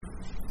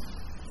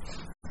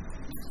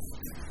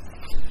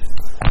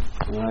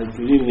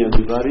Good evening,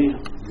 everybody.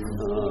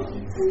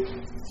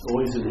 It's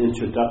always an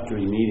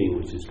introductory meeting,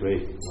 which is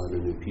great. A lot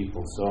of new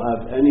people. So,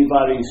 have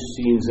anybody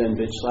seen Zen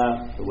Bitch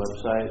Slap, the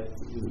website?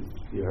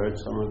 You heard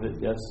some of it?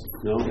 Yes?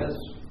 No? Yes.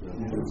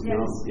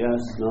 No?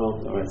 Yes?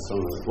 No? All right, some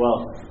of it.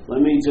 Well,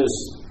 let me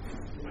just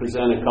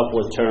present a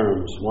couple of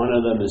terms. One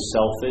of them is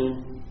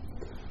selfing.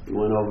 We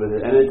went over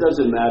it, and it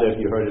doesn't matter if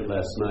you heard it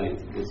last night.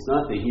 It's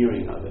not the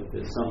hearing of it.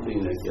 There's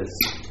something that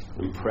gets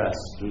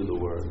impressed through the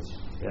words.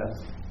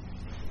 Yes?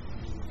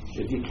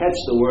 If you catch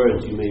the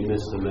words, you may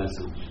miss the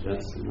message.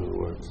 That's in other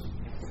words.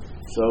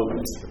 So,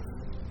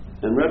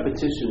 and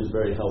repetition is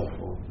very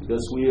helpful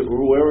because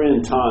we're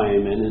in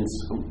time, and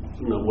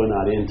we're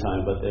not in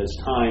time, but there's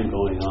time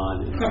going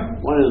on.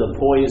 And one of the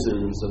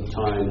poisons of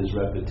time is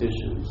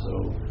repetition.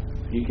 So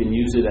you can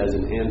use it as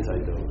an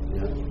antidote.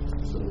 Yeah?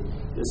 So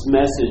this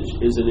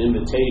message is an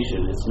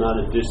invitation. It's not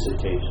a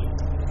dissertation.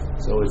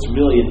 So it's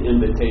really an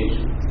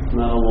invitation. It's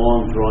not a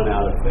long,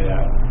 drawn-out affair.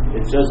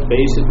 It's just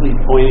basically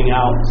pointing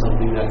out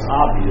something that's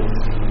obvious,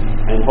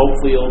 and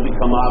hopefully it'll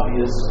become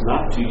obvious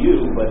not to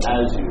you, but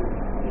as you.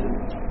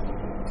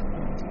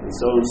 And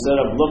so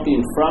instead of looking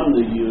from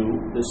the you,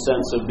 the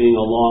sense of being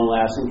a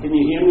long-lasting, can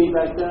you hear me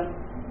back there?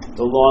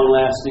 The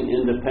long-lasting,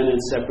 independent,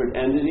 separate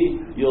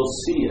entity, you'll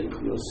see it.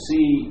 You'll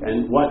see,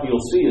 and what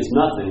you'll see is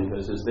nothing,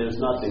 because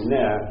there's nothing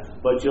there,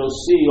 but you'll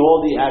see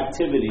all the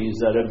activities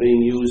that are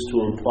being used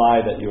to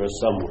imply that you're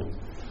someone.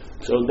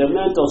 So the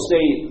mental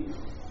state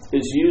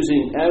is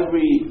using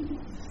every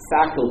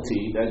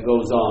faculty that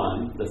goes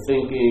on, the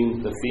thinking,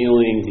 the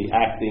feeling, the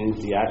acting,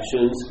 the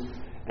actions,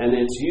 and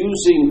it's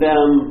using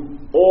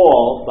them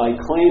all by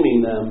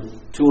claiming them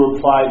to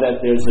imply that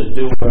there's a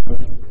doer,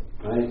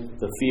 right?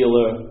 The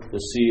feeler,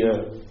 the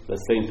seer, the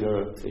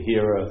thinker, the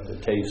hearer,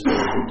 the taster,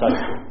 the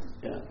toucher.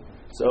 Yeah.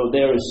 So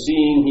there is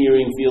seeing,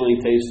 hearing,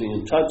 feeling, tasting,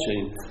 and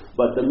touching,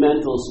 but the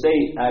mental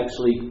state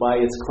actually,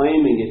 by its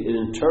claiming it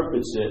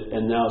interprets it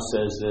and now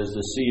says there's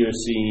the seer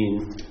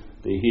seen,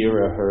 the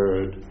hearer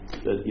heard,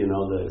 the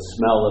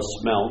smeller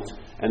smelt,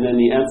 and then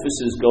the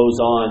emphasis goes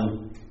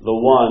on the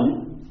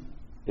one,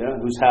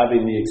 who's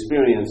having the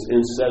experience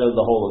instead of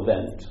the whole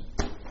event.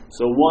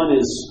 So one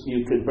is,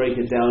 you could break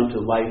it down to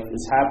life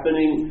is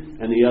happening,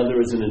 and the other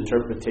is an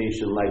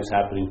interpretation, life's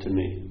happening to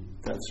me.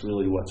 That's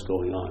really what's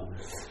going on.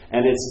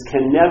 And it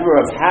can never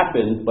have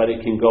happened, but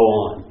it can go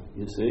on,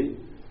 you see?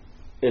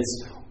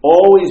 It's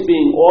always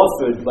being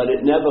offered, but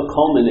it never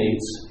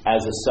culminates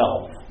as a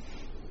self.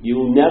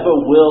 You never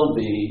will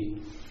be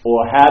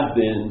or have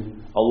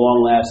been a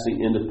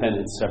long-lasting,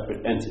 independent,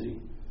 separate entity.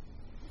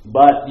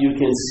 But you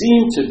can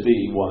seem to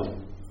be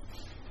one.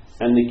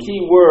 And the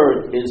key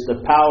word is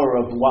the power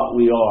of what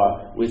we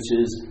are, which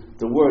is,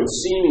 the word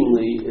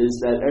seemingly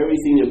is that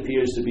everything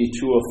appears to be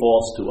true or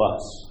false to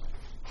us.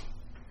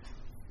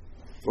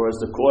 Or as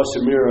the Course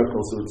in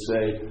Miracles would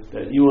say,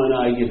 that you and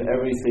I give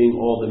everything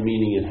all the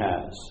meaning it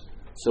has.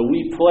 So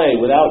we play,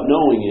 without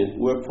knowing it,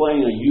 we're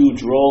playing a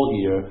huge role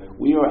here.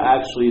 We are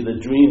actually the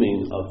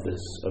dreaming of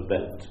this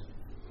event.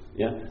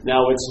 Yeah.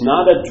 Now it's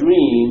not a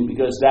dream,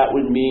 because that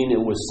would mean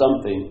it was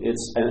something.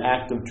 It's an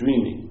act of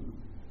dreaming.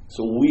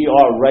 So we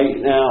are right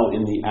now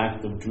in the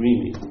act of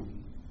dreaming.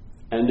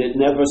 And it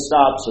never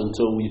stops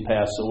until we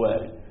pass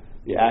away.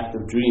 The act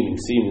of dreaming,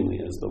 seemingly,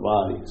 as the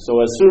body.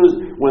 So as soon as,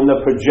 when the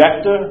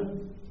projector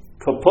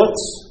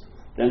kaputs,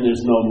 then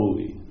there's no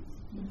movie.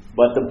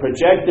 But the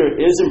projector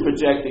isn't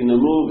projecting the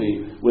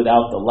movie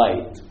without the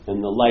light, and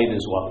the light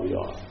is what we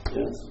are.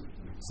 Yes.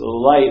 So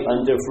the light,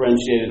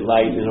 undifferentiated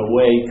light, in a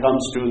way,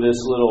 comes through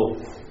this little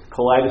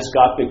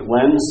kaleidoscopic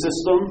lens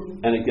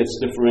system, and it gets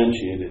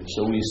differentiated.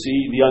 So we see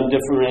the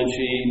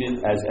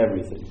undifferentiated as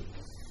everything.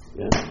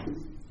 Yes.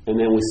 And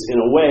then in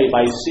a way,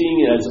 by seeing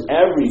it as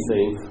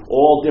everything,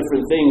 all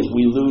different things,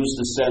 we lose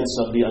the sense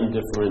of the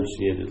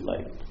undifferentiated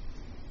light.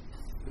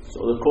 So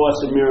the Course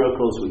in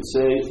Miracles would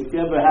say, if you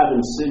ever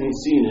haven't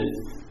seen it,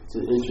 it's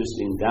an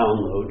interesting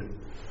download.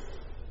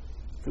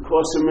 The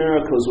Course in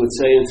Miracles would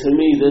say, and to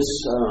me this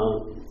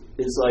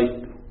is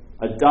like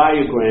a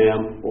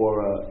diagram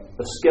or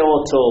a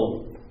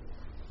skeletal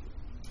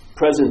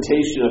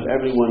presentation of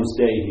everyone's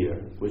day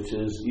here, which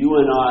is you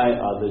and I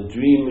are the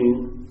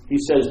dreaming. He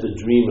says the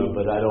dreamer,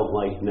 but I don't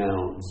like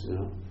nouns.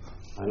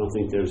 I don't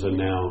think there's a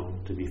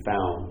noun to be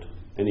found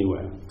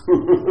anywhere.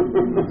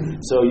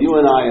 So you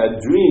and I are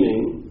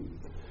dreaming,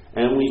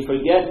 and we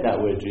forget that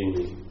we're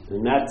dreaming. And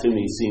that to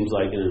me seems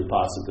like an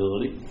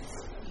impossibility.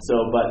 So,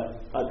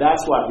 but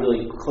that's what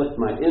really clicked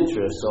my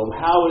interest. So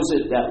how is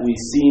it that we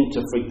seem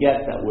to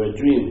forget that we're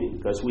dreaming?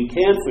 Because we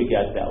can't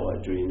forget that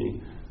we're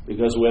dreaming,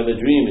 because we're the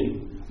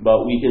dreaming.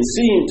 But we can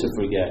seem to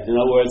forget. In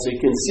other words, it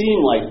can seem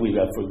like we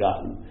have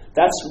forgotten.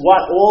 That's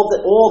what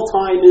all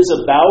time is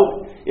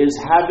about, is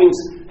having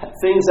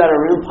things that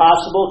are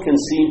impossible can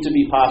seem to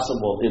be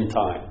possible in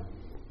time.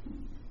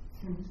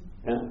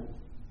 Yeah?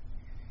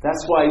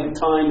 That's why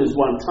time is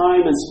one.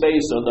 Time and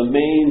space are the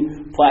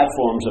main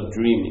platforms of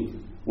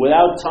dreaming.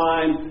 Without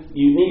time,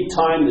 you need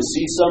time to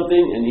see something,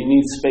 and you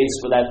need space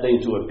for that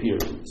thing to appear.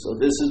 So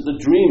this is the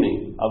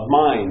dreaming of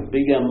mind,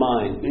 big M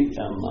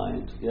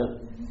mind, yeah?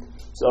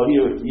 So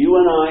here, you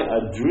and I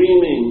are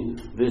dreaming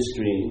this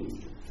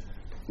dream.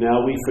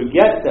 Now we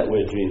forget that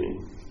we're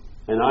dreaming.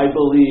 And I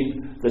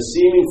believe the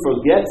seeming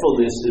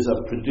forgetfulness is a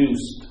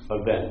produced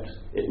event.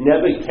 It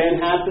never can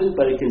happen,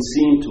 but it can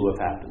seem to have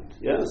happened.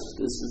 Yes,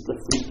 this is the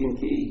freaking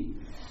key.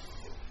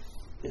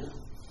 Yeah.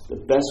 The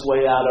best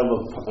way out of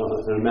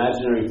an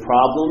imaginary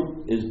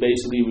problem is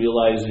basically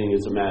realizing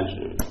it's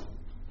imaginary.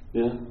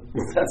 Yeah,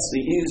 that's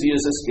the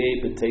easiest escape.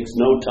 It takes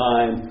no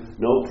time,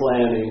 no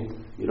planning.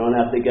 You don't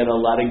have to get a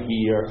lot of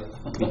gear.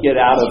 You get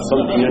out of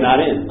something you're not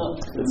in.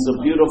 It's a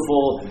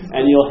beautiful,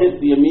 and you'll hit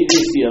the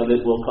immediacy of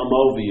it will come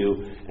over you,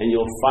 and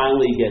you'll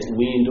finally get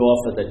weaned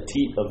off of the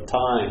teat of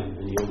time,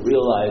 and you'll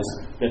realize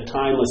the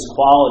timeless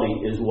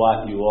quality is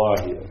what you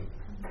are here.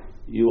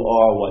 You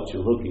are what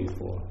you're looking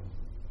for.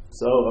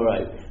 So, all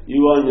right, you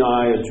and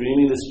I are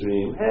dreaming this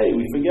dream. Hey,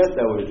 we forget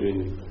that we're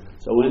dreaming.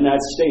 So in that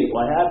state,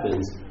 what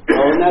happens?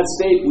 Well, in that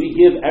state, we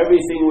give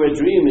everything we're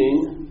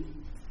dreaming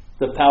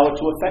the power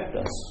to affect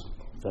us.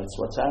 That's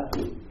what's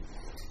happening.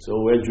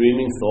 So we're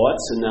dreaming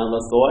thoughts, and now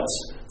the thoughts,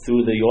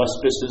 through the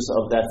auspices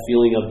of that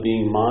feeling of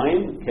being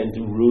mine, can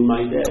ruin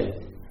my day.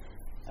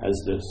 As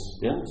this,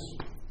 yes.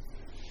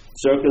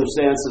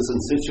 Circumstances and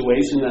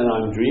situation that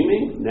I'm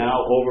dreaming now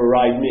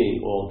override me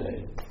all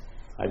day.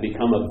 I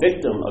become a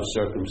victim of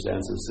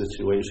circumstance and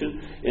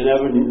situation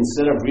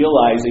instead of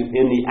realizing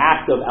in the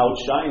act of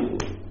outshining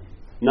them.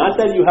 Not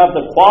that you have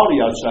the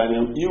quality outshining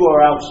them, you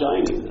are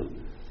outshining them.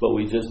 But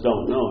we just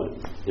don't know it.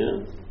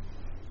 Yeah?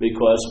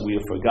 Because we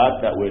have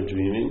forgot that we're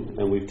dreaming,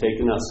 and we've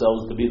taken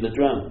ourselves to be the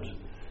dreamt.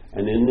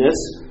 And in this,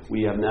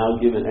 we have now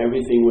given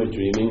everything we're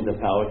dreaming the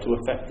power to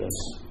affect us.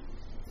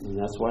 And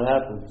that's what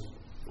happens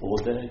all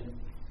day.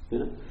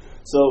 Yeah?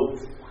 So,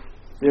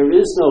 there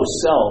is no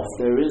self,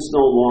 there is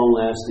no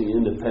long-lasting,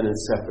 independent,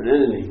 separate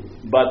entity,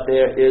 but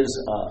there is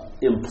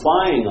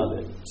implying of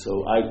it.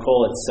 So I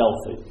call it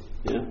selfing.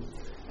 Yeah?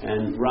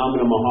 And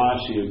Ramana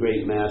Maharshi, a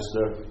great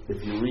master,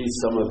 if you read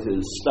some of his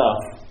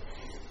stuff,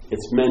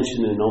 it's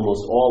mentioned in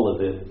almost all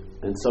of it,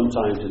 and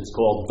sometimes it's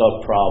called the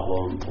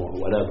problem or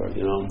whatever.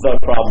 You know, the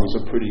problem is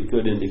a pretty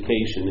good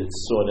indication. It's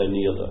sort of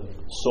near the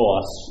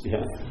source.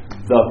 Yeah,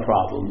 the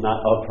problem, not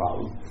a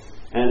problem.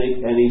 And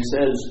he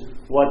says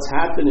what's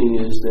happening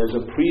is there's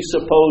a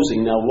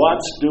presupposing. Now,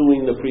 what's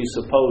doing the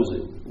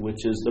presupposing,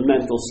 which is the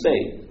mental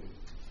state?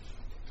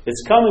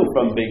 It's coming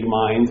from big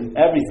mind.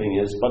 Everything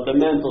is, but the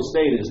mental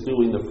state is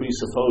doing the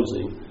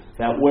presupposing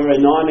that we're a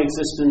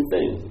non-existent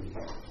thing,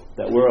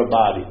 that we're a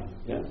body.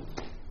 Yeah,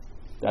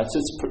 that's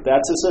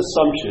its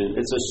assumption.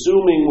 It's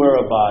assuming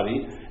we're a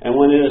body, and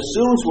when it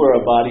assumes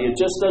we're a body, it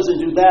just doesn't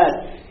do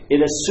that.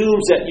 It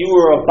assumes that you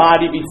were a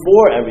body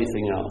before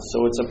everything else.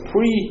 So it's a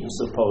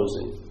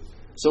presupposing.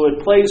 So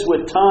it plays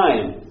with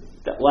time,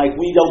 like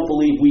we don't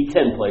believe we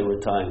can play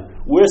with time.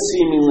 We're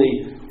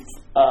seemingly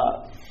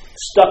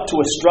stuck to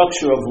a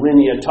structure of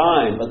linear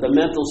time, but the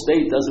mental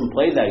state doesn't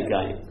play that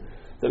game.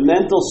 The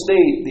mental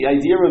state, the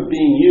idea of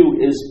being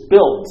you, is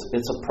built.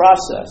 It's a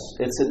process.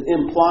 It's an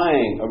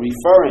implying, a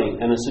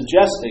referring, and a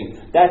suggesting.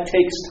 That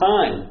takes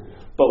time.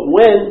 But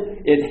when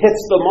it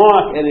hits the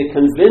mark and it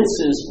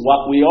convinces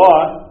what we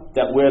are,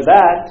 that we're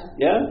that,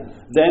 yeah,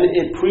 then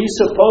it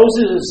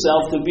presupposes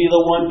itself to be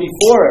the one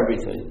before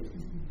everything.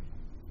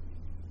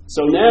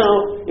 So now,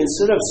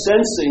 instead of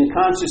sensing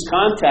conscious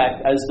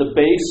contact as the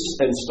base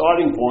and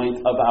starting point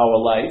of our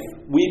life,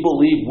 we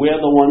believe we're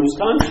the one who's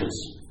conscious,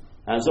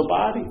 as a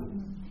body.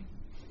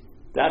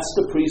 That's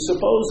the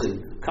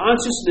presupposing.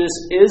 Consciousness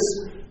is,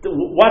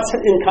 what's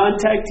in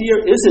contact here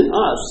isn't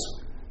us.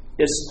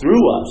 It's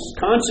through us.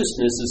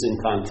 Consciousness is in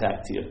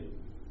contact here.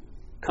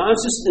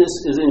 Consciousness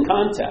is in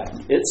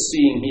contact. It's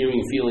seeing, hearing,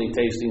 feeling,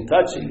 tasting,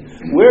 touching.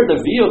 We're the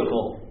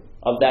vehicle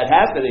of that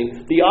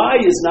happening. The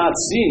eye is not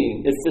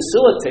seeing. It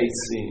facilitates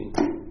seeing.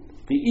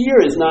 The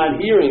ear is not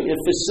hearing. It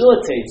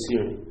facilitates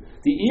hearing.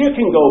 The ear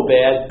can go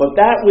bad, but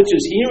that which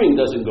is hearing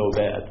doesn't go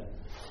bad.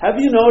 Have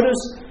you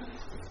noticed?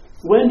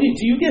 Wendy,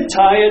 do you get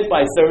tired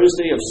by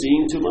Thursday of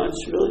seeing too much?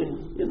 Really?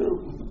 You know,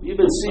 you've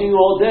been seeing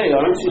all day,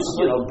 aren't you?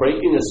 You know,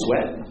 breaking a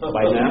sweat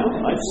by now.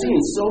 I've seen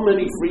so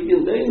many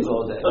freaking things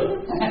all day.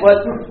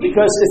 But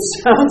because it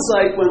sounds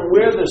like when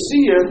we're the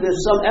seer,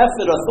 there's some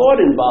effort or thought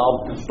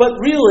involved. But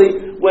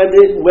really,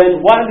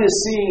 when what is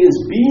seeing is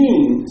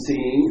being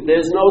seeing,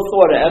 there's no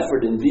thought or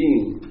effort in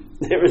being.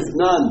 There is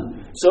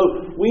none. So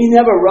we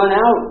never run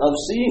out of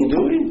seeing,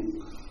 do we?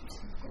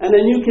 And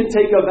then you can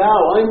take a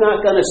vow, I'm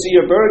not going to see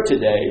a bird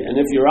today.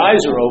 And if your eyes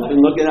are open,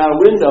 looking out a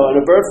window,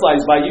 and a bird flies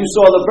by, you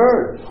saw the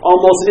bird,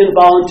 almost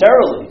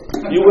involuntarily.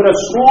 You would have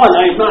sworn,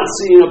 I'm not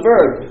seeing a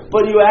bird.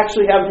 But you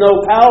actually have no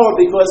power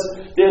because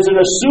there's an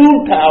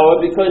assumed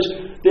power, because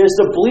there's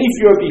the belief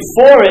you're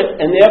before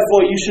it, and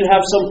therefore you should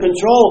have some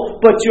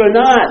control. But you're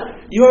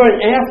not. You're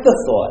an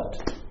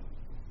afterthought.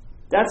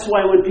 That's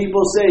why when people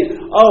say,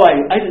 oh,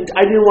 I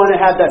didn't want to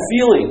have that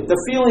feeling. The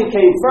feeling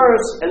came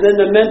first, and then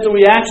the mental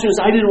reaction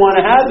is, I didn't want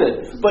to have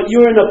it. But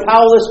you're in a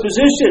powerless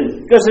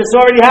position, because it's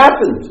already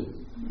happened.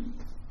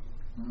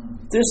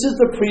 This is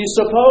the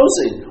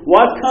presupposing.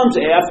 What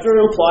comes after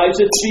implies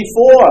it's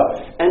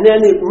before. And then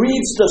it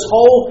reads the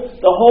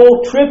whole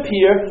trip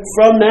here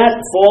from that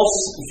false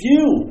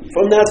view,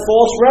 from that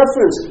false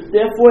reference.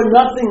 Therefore,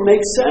 nothing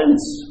makes sense.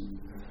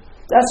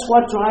 That's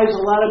what drives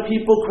a lot of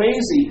people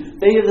crazy.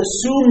 They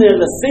assume they're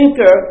the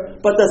thinker,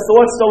 but the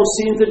thoughts don't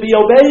seem to be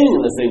obeying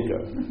the thinker.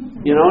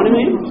 You know what I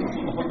mean?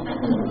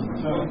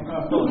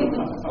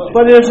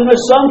 But there's an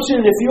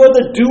assumption, if you're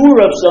the doer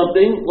of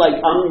something, like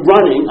I'm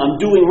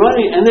doing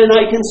running, and then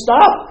I can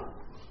stop.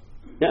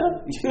 Yeah?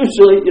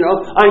 Usually,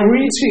 I'm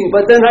reaching,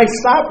 but then I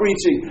stop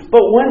reaching.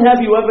 But when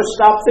have you ever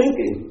stopped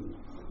thinking?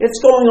 It's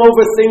going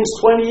over things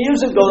 20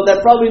 years ago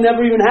that probably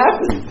never even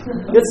happened.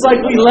 It's like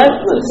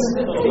relentless.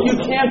 You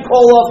can't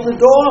call off the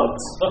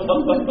dogs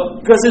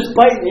because it's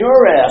biting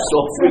your ass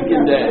all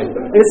freaking day.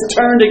 It's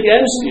turned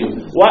against you.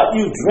 What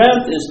you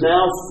dreamt is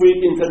now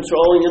freaking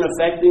controlling and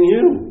affecting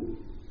you.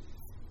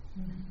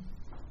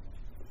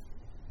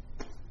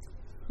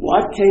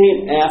 What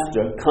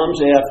comes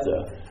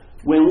after.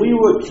 When we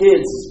were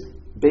kids,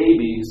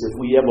 babies, if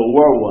we ever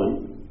were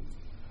one,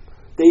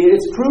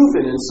 it's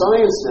proven in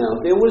science now,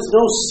 there was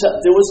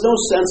no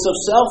sense of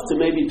self to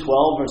maybe 12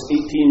 or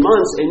 18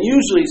 months, and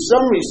usually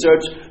some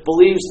research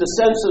believes the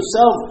sense of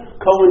self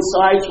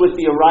coincides with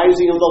the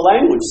arising of the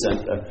language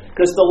center,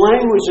 because the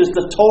language is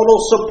the total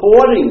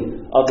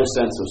supporting of the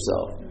sense of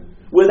self.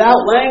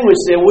 Without language,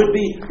 there would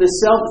be the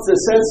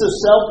sense of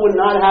self would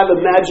not have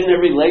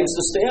imaginary legs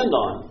to stand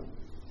on.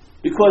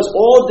 Because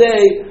all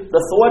day,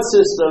 the thought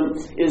system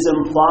is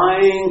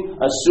implying,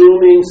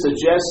 assuming,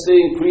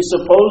 suggesting,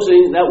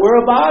 presupposing that we're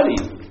a body.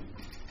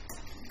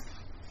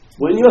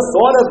 When you're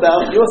thought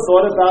about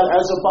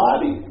as a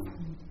body.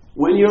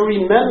 When you're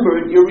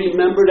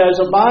remembered as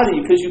a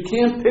body, because you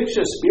can't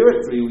picture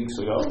spirit 3 weeks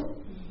ago.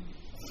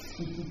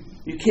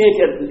 You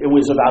can't it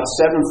was about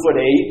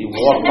 7'8", you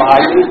walk by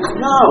me.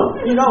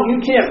 No,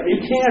 you can't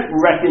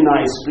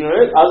recognize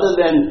spirit other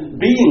than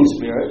being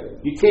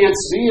spirit. You can't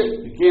see it,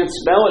 you can't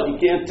smell it, you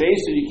can't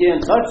taste it, you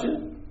can't touch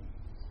it.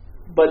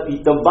 But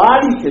the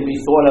body can be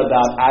thought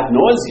about ad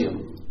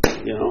nauseum,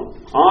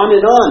 on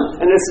and on.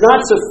 And it's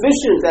not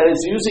sufficient that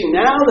it's using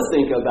now to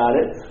think about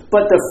it,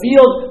 but the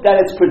field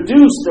that it's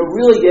produced to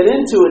really get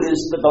into it is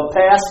the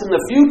past and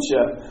the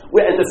future.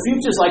 And the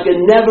future is like a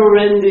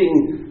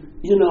never-ending,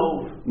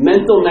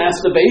 mental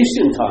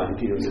masturbation time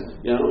period.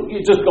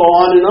 You just go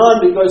on and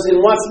on because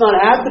in what's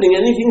not happening,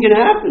 anything can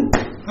happen.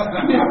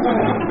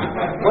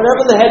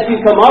 Whatever the heck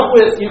you come up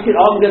with,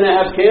 I'm going to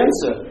have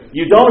cancer.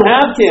 You don't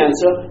have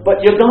cancer,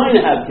 but you're going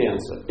to have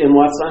cancer in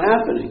what's not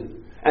happening.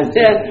 And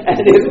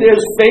if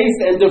there's faith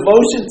and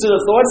devotion to the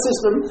thought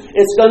system,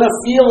 it's going to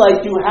feel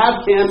like you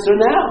have cancer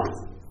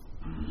now.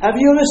 Have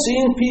you ever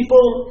seen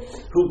people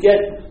who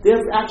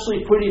they're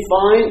actually pretty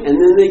fine, and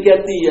then they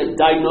get the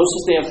diagnosis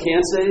they have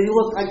cancer, they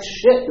look like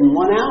shit in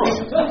 1 hour.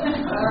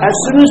 As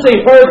soon as they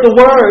heard the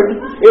word,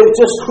 it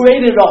just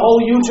created a whole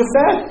huge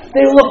effect.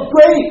 They look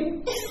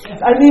great.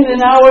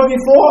 An hour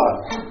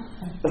before.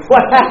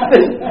 What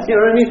happened? You know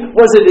what I mean?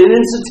 Was it an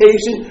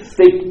incitation?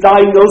 They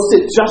diagnosed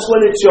it just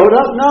when it showed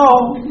up?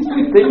 No.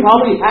 They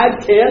probably had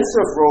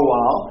cancer for a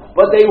while,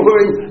 but they were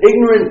in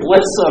ignorant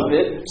bliss of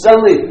it.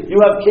 Suddenly, you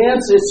have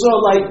cancer. It's sort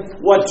of like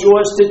what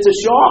Jaws did to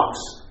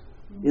sharks.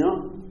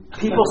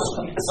 People.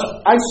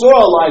 I saw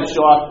a live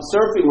shark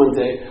surfing one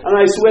day, and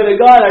I swear to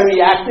God, I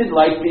reacted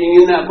like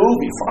being in that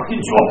movie,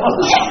 fucking Jaws,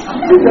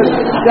 because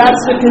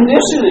that's the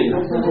conditioning.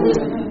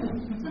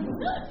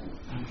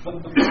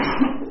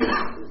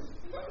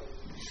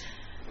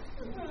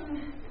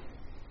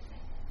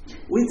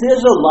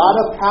 There's a lot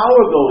of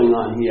power going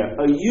on here,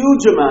 a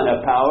huge amount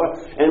of power,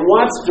 and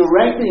what's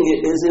directing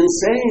it is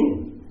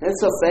insane.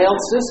 It's a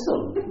failed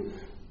system.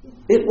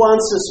 It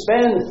wants to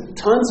spend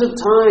tons of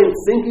time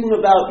thinking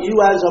about you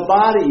as a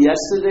body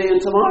yesterday and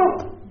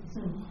tomorrow.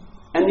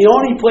 And the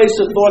only place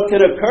a thought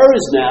can occur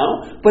is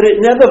now, but it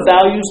never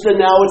values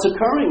the now it's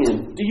occurring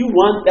in. Do you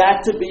want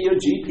that to be your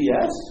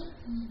GPS?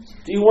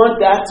 Do you want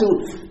that to,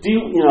 do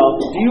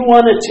you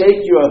want to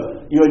take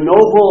your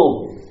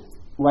noble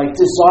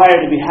desire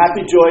to be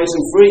happy, joyous,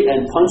 and free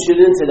and punch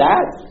it into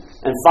that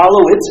and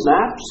follow its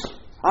maps?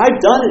 I've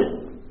done it.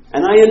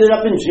 And I ended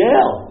up in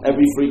jail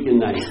every freaking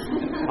night.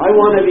 I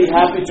want to be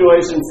happy,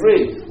 joyous, and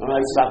free. And I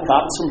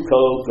got some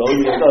coke, go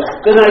here, go.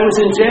 Then I was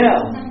in jail.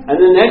 And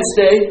the next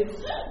day,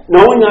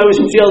 knowing I was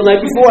in jail the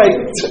night before,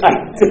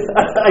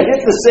 I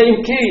hit the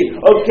same key.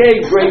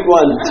 Okay, great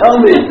one.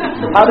 Tell me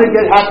how to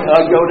get happy.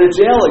 I go to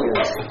jail again.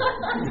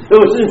 It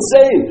was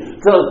insane.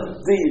 So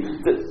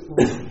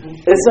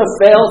it's a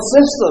failed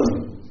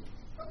system.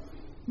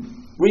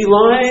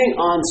 Relying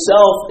on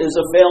self is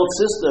a failed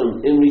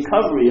system in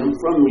recovery. I'm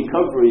from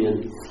recovery,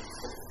 and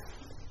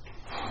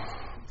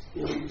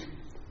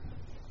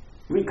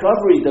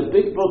recovery, the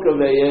big book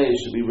of AA,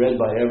 should be read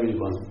by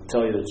everyone, to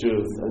tell you the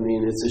truth.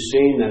 It's a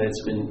shame that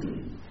it's been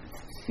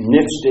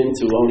niched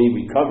into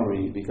only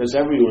recovery, because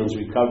everyone's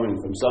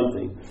recovering from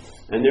something.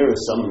 And there are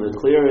some of the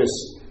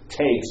clearest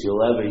takes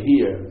you'll ever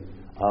hear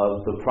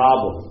of the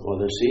problem,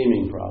 or the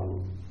seeming problem.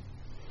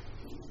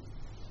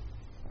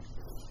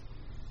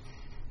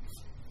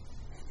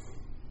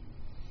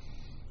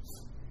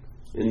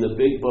 In the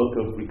big book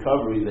of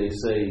recovery, they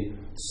say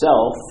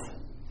self,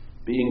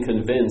 being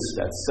convinced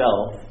that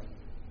self,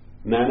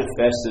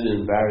 manifested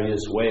in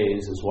various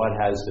ways, is what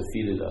has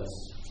defeated us.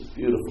 It's a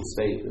beautiful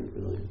statement,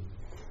 really.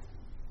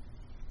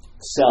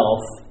 Self,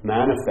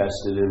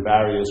 manifested in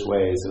various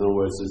ways, in other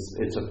words,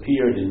 it's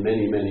appeared in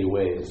many, many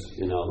ways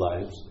in our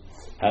lives,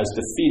 has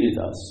defeated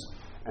us.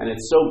 And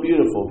it's so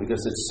beautiful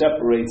because it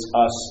separates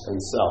us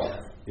and self.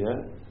 Yeah?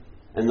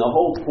 And the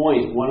whole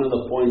point, one of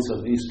the points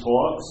of these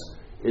talks,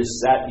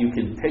 is that you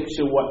can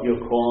picture what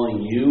you're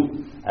calling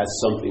you as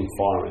something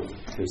foreign,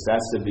 because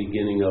that's the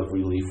beginning of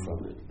relief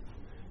from it.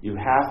 You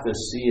have to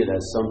see it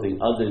as something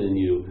other than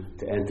you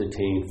to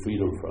entertain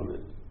freedom from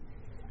it.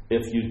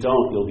 If you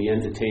don't, you'll be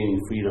entertaining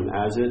freedom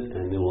as it,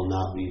 and it will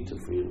not lead to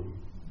freedom.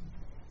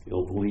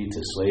 It'll lead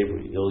to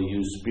slavery. It'll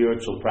use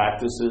spiritual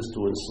practices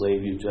to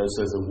enslave you, just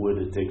as it would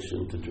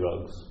addiction to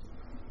drugs.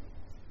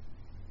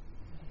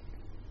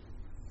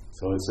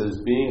 So it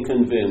says, being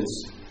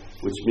convinced,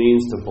 which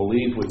means to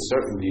believe with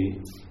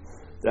certainty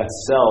that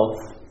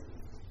self,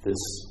 this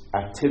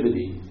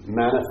activity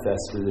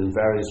manifested in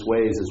various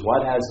ways, is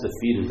what has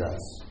defeated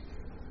us.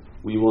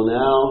 We will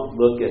now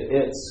look at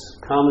its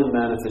common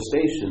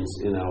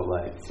manifestations in our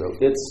life. So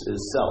its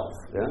is self.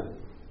 Yeah?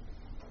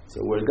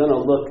 So we're going to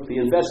look, the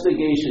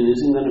investigation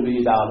isn't going to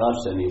be about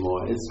us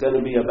anymore. It's going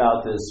to be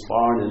about this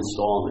foreign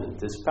installment,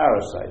 this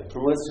parasite.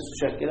 And let's just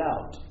check it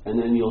out. And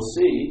then you'll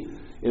see,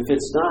 if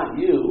it's not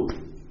you,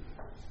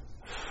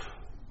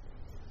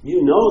 you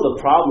know the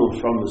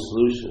problem from the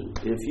solution.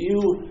 If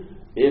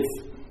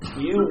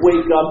you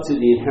wake up to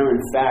the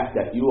inherent fact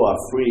that you are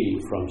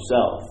free from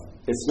self,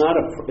 it's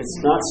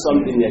not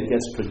something that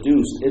gets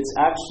produced. It's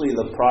actually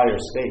the prior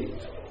state.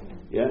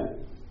 Yeah?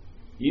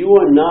 You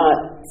are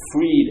not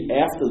freed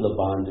after the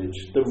bondage.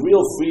 The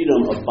real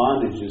freedom of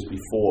bondage is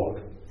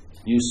before.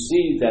 You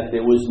see that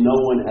there was no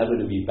one ever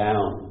to be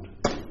bound.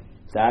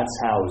 That's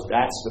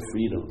the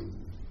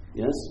freedom.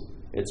 Yes?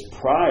 It's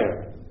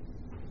prior.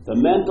 The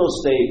mental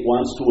state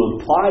wants to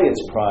imply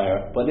it's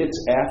prior, but it's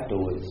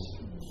afterwards.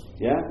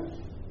 Yeah?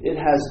 It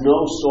has no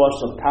source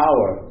of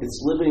power. It's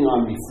living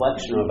on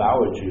reflection of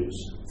our juice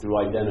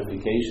through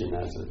identification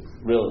as it.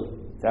 Really.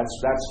 That's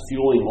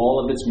fueling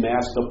all of its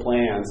master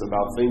plans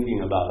about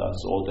thinking about us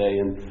all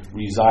day and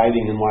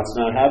residing in what's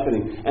not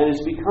happening. And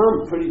it's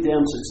become pretty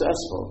damn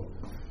successful.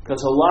 Because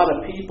a lot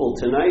of people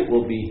tonight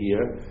will be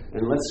here,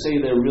 and let's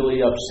say they're really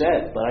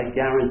upset, but I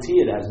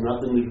guarantee it has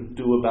nothing to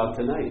do about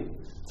tonight.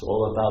 It's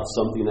all about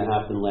something that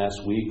happened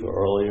last week or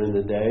earlier in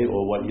the day,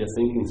 or what you're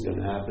thinking is going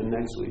to happen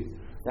next week.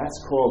 That's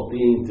called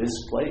being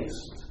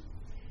displaced.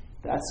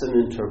 That's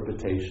an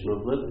interpretation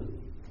of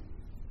living.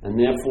 And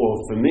therefore,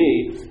 for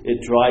me, it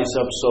dries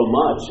up so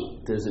much.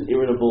 There's an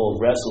irritable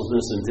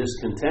restlessness and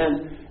discontent,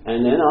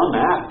 and then I'm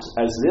apt,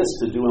 as this,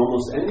 to do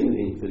almost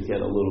anything to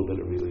get a little bit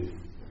of relief.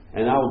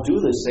 And I'll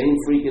do the same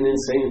freaking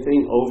insane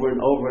thing over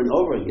and over and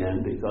over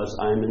again because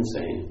I'm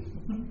insane.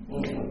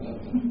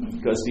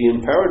 Because the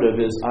imperative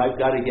is, I've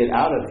got to get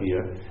out of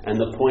here. And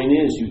the point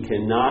is, you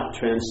cannot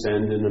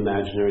transcend an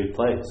imaginary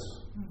place.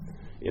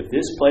 If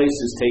this place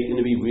is taken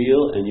to be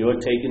real and you're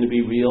taken to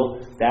be real,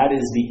 that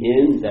is the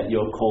in that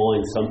you're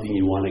calling something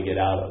you want to get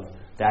out of.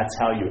 That's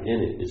how you're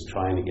in it, is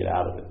trying to get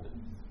out of it.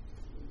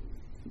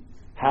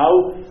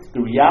 How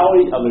the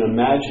reality of an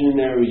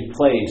imaginary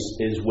place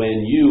is when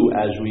you,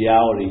 as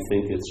reality,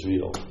 think it's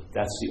real.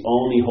 That's the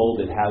only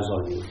hold it has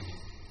on you.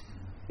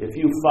 If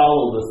you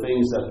follow the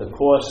things that the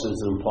Course is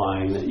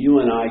implying, that you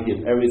and I give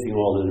everything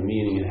all the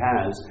meaning it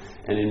has,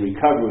 and in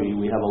recovery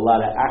we have a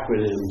lot of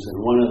acronyms, and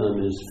one of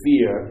them is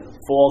fear.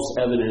 False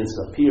evidence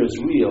appears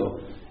real.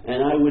 And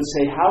I would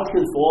say, how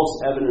can false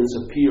evidence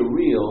appear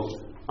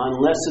real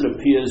unless it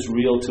appears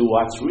real to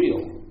what's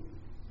real?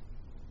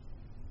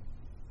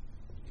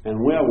 And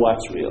we're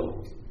what's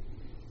real.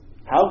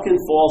 How can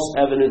false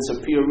evidence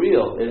appear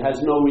real? It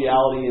has no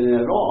reality in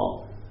it at all.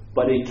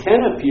 But it can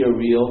appear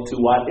real to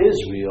what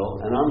is real,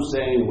 and I'm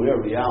saying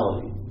we're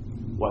reality.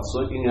 What's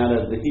looking at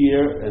it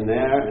here and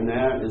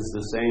there is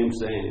the same.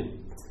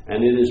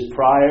 And it is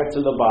prior to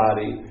the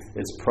body,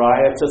 it's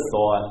prior to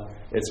thought,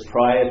 it's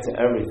prior to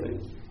everything.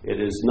 It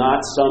is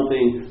not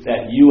something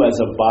that you as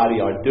a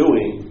body are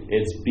doing,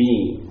 it's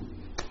being.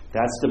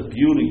 That's the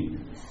beauty.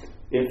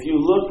 If you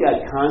look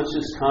at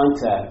conscious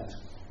contact,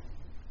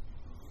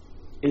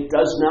 it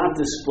does not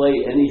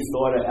display any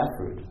thought or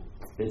effort.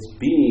 It's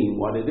being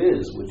what it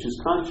is, which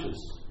is conscious.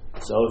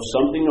 So if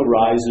something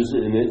arises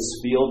in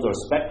its field or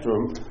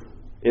spectrum,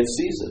 it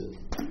sees it.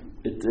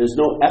 There's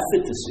no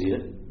effort to see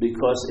it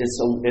because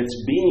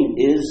its being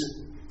is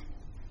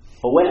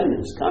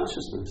awareness,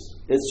 consciousness.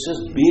 It's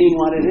just being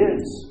what it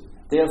is.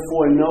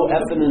 Therefore, no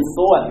effort and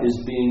thought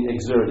is being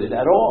exerted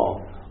at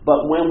all.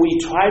 But when we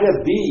try to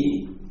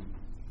be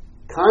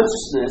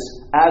consciousness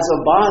as a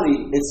body,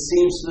 it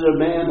seems to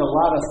demand a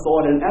lot of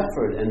thought and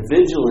effort and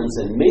vigilance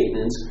and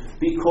maintenance,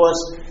 because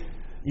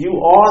you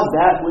are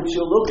that which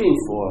you're looking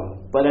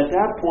for. But at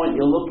that point,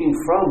 you're looking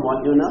from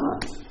what you're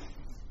not.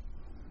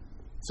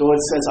 So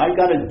it says, I've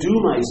got to do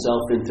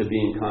myself into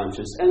being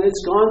conscious. And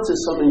it's gone to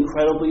some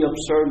incredibly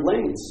absurd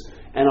lengths.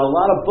 And a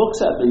lot of books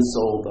have been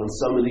sold on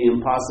some of the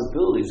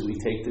impossibilities we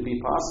take to be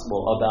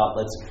possible about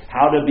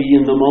how to be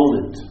in the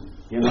moment.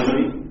 You know what I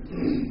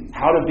mean?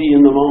 How to be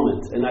in the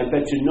moment. And I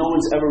bet you no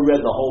one's ever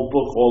read the whole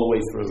book all the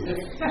way through.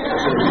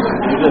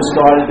 You just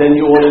started, then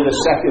you order the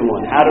second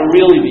one, how to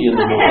really be in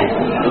the moment.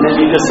 And then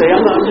you just say,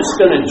 I'm just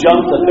going to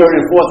jump the third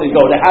and fourth and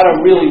go to how to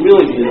really,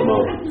 really be in the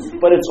moment.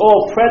 But it's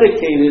all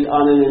predicated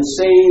on an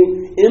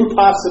insane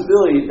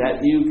impossibility that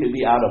you could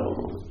be out of a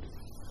moment.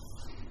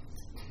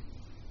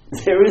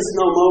 There is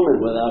no moment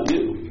without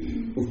you.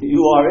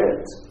 You are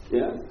it.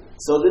 Yeah.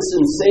 So this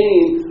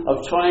insane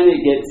of trying to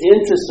get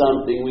into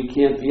something we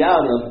can't be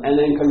out of, and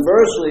then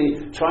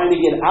conversely, trying to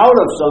get out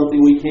of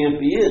something we can't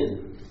be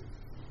in.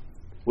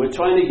 We're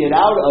trying to get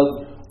out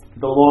of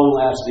the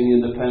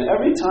long-lasting independent.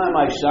 Every time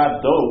I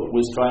shot dope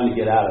was trying to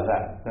get out of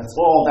that. That's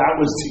all. That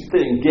was the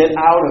thing. Get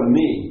out of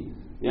me.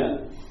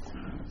 Yeah.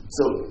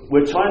 So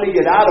we're trying to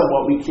get out of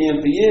what we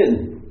can't be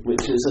in,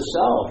 which is a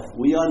self.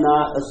 We are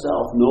not a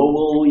self, nor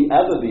will we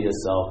ever be a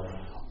self.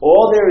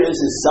 All there is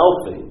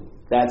selfing.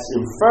 That's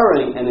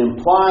inferring and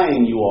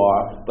implying you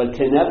are, but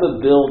can never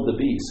build the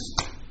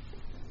beast.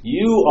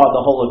 You are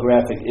the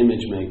holographic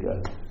image maker.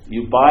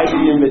 You buy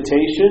the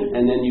invitation,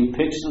 and then you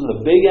picture,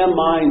 the big M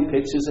mind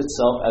pictures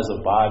itself as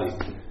a body.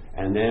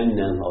 And then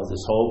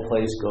this whole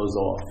place goes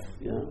off.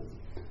 Yeah?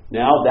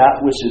 Now that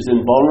which is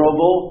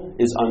invulnerable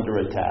is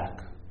under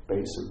attack,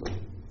 basically.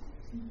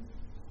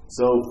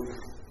 So,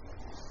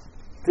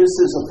 this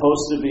is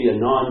supposed to be a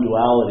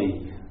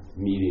non-duality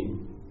meeting.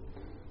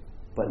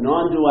 But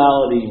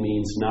non-duality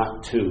means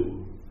not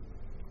two.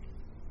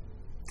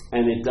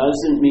 And it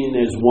doesn't mean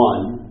there's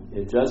one,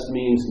 it just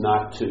means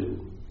not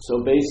two.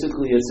 So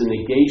basically it's a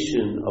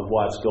negation of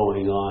what's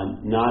going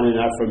on, not an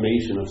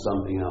affirmation of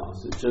something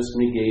else. It's just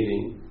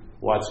negating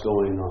what's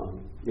going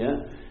on. Yeah?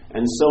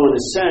 And so in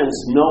a sense,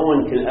 no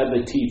one can ever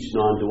teach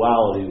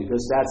non-duality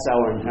because that's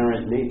our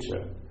inherent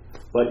nature.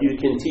 But you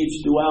can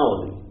teach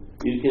duality.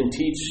 You can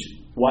teach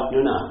what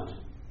you're not.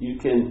 You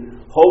can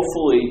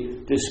hopefully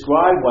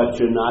describe what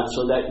you're not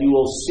so that you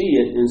will see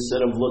it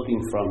instead of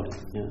looking from it.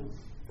 Yeah?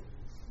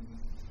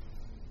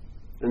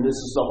 And this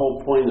is the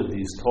whole point of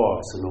these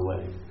talks in a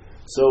way.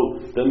 So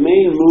the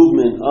main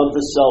movement of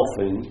the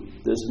selfing,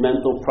 this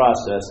mental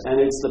process, and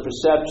it's the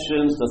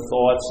perceptions, the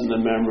thoughts, and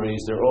the memories,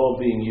 they're all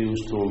being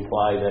used to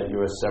imply that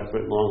you're a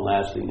separate,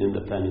 long-lasting,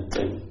 independent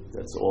thing.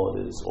 That's all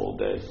it is, all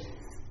day.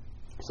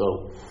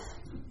 So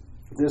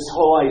this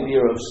whole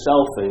idea of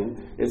selfing,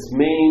 its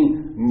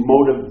main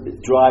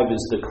motive drive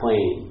is to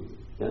claim.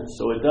 Yeah?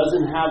 So it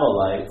doesn't have a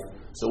life.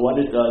 So what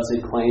it does,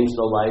 it claims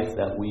the life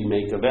that we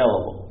make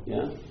available.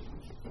 Yeah?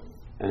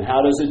 And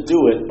how does it do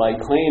it? By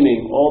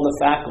claiming all the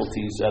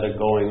faculties that are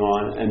going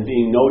on and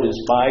being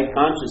noticed by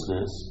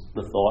consciousness,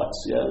 the thoughts,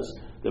 yes,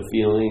 the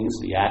feelings,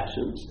 the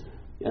actions,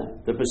 yeah,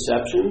 the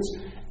perceptions,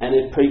 and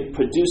it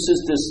produces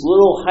this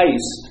little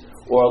heist,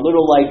 or a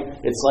little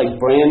it's like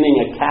branding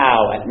a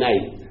cow at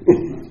night.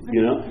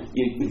 You know,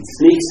 it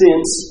sneaks in,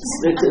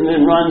 sits, and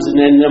then runs,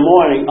 and then in the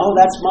morning, oh,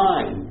 that's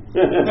mine.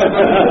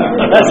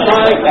 That's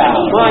my cow,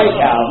 my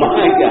cow,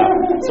 my cow.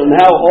 So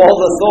now all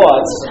the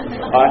thoughts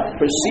are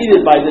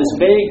preceded by this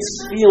vague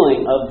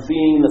feeling of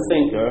being the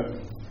thinker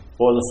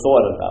or the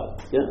thought about.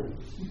 Yeah.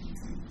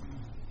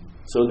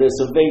 So there's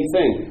a vague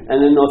thing. And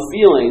then the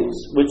feelings,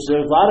 which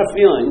there's a lot of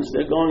feelings,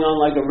 they're going on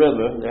like a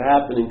river, they're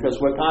happening because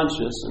we're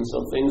conscious, and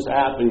so things are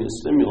happening, the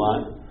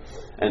stimuli,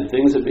 and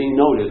things are being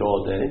noted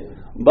all day.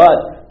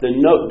 But the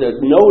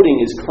noting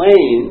is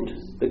claimed,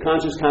 the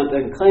conscious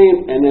content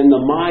claimed, and then the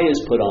my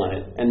is put on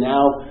it. And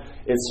now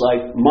it's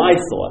like my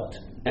thought.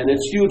 And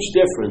it's huge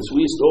difference.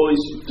 We used to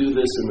always do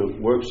this in the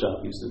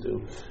workshop we used to do.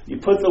 You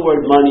put the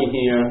word money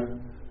here,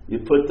 you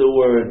put the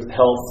word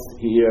health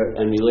here,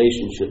 and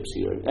relationships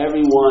here.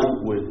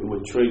 Everyone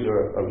would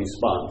trigger a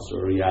response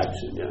or a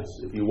reaction, yes.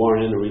 If you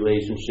weren't in a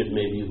relationship,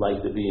 maybe you'd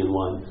like to be in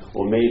one.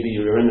 Or maybe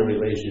you're in a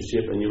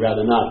relationship and you'd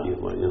rather not be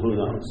in one. Who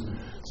knows?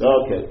 So,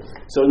 okay.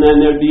 So then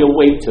there'd be a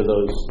weight to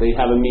those. They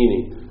have a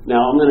meaning. Now,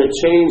 I'm going to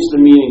change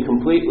the meaning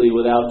completely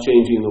without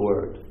changing the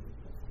word.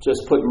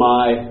 Just put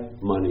my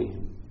money,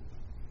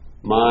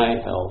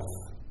 my health,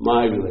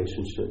 my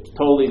relationship.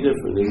 Totally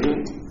different, isn't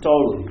it?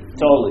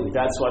 Totally.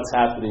 That's what's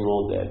happening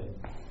all day.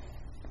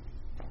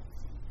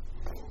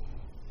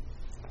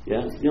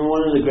 Yeah? You know,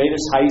 one of the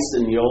greatest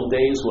heists in the old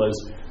days was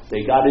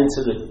they got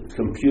into the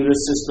computer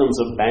systems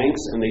of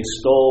banks and they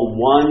stole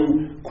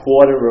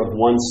 1/4 of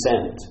 1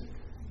 cent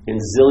in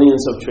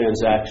zillions of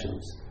transactions.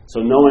 So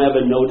no one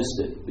ever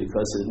noticed it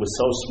because it was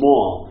so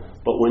small.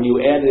 But when you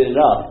added it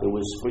up, it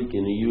was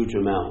freaking a huge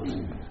amount.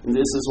 And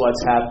this is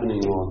what's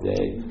happening all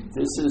day.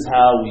 This is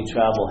how we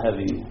travel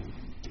heavy.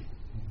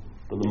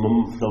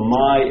 The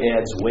my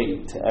adds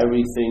weight to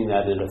everything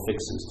that it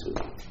affixes to.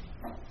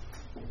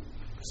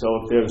 So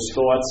if there's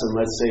thoughts, and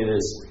let's say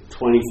there's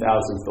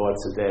 20,000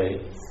 thoughts a day,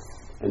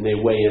 and they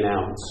weigh an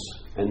ounce.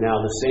 And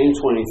now the same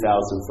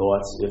 20,000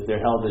 thoughts, if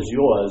they're held as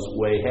yours,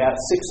 weigh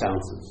 6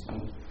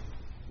 ounces.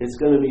 It's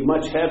going to be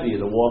much heavier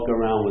to walk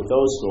around with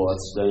those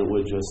thoughts than it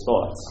would just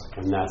thoughts.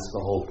 And that's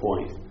the whole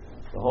point.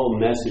 The whole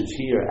message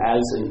here,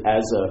 as an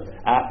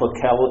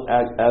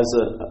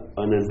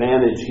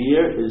advantage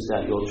here, is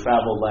that you'll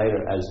travel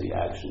lighter as the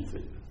action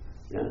figure.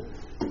 Yeah?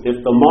 If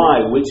the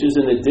mind, which is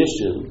an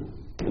addition,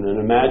 and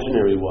an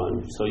imaginary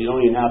one, so you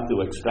don't even have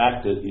to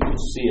extract it, you can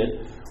see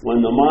it.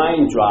 When the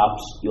mind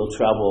drops, you'll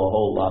travel a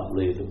whole lot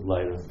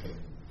lighter.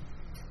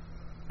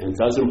 And it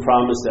doesn't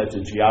promise that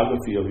the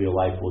geography of your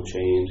life will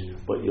change,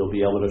 but you'll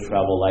be able to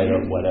travel lighter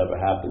whatever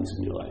happens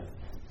in your life.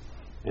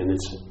 And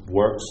it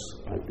works.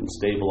 I've been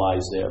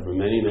stabilized there for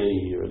many,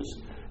 many years.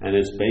 And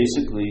it's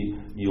basically,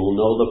 you'll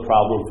know the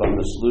problem from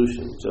the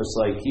solution. Just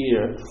like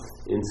here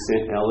in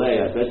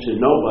LA, I bet you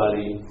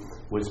nobody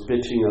was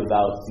bitching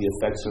about the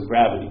effects of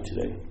gravity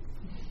today.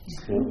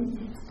 Okay?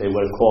 They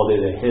would have called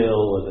it a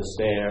hill or the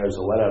stairs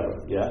or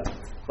whatever, yeah?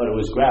 But it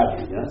was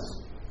gravity, yes?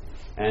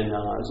 And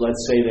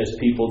let's say there's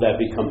people that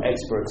become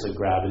experts at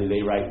gravity.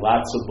 They write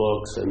lots of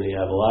books and they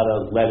have a lot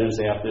of letters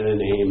after their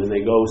name and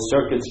they go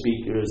circuit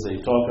speakers, they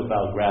talk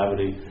about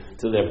gravity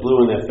till they're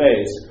blue in their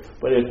face.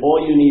 But if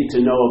all you need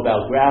to know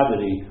about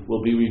gravity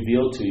will be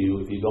revealed to you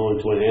if you go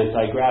into an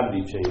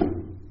anti-gravity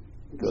chamber.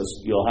 Because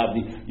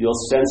you'll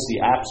sense the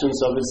absence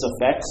of its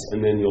effects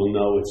and then you'll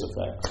know its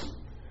effects.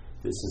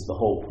 This is the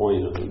whole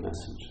point of the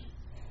message.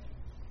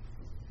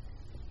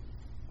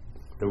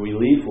 The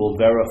relief will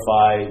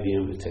verify the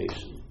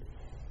invitation.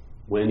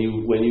 When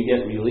you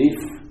get relief,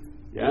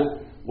 yeah,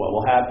 what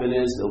will happen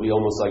is there'll be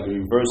almost like a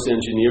reverse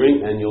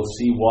engineering, and you'll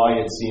see why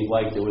it seemed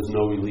like there was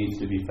no relief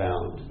to be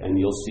found. And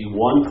you'll see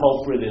one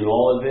culprit in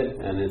all of it,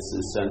 and it's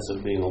the sense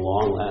of being a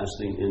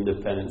long-lasting,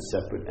 independent,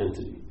 separate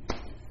entity.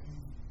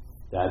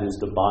 That is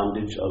the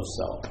bondage of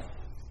self.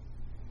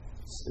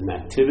 It's an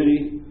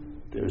activity.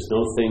 There is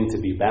no thing to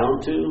be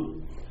bound to.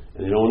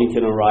 And it only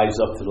can arise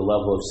up to the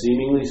level of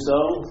seemingly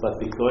so, but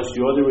because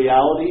you're the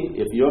reality,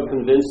 if you're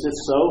convinced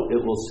it's so, it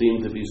will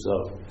seem to be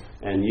so.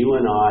 And you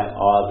and I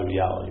are the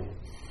reality.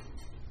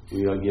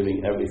 We are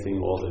giving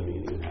everything all the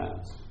meaning it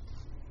has.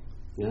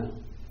 Yeah?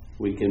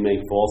 We can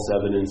make false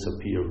evidence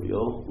appear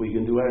real. We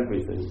can do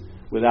everything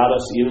without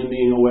us even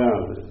being aware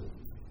of it.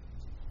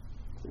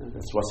 Yeah,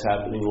 that's what's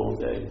happening all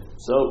day.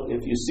 So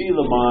if you see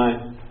the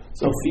mind,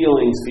 so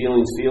feelings,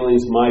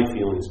 my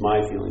feelings.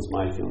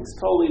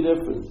 Totally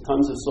different.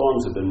 Tons of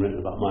songs have been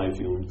written about my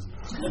feelings.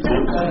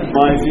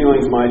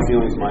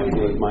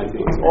 my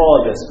feelings. All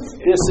of this.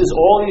 This is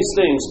all these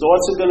things.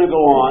 Thoughts are going to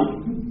go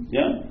on.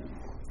 Yeah?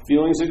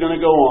 Feelings are going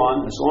to go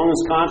on. As long as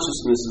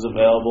consciousness is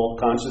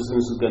available,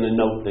 consciousness is going to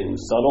note things.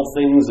 Subtle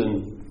things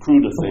and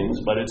cruder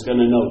things, but it's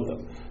going to note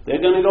them. They're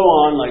going to go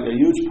on like a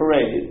huge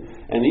parade,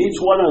 and each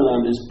one of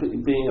them is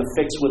being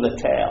affixed with a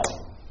tail.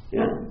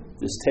 Yeah?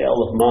 This tail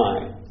of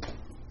mine.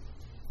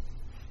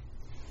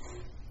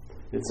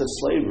 It's a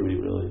slavery,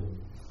 really.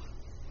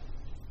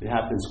 It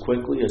happens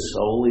quickly or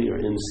slowly or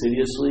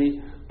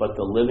insidiously, but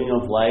the living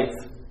of life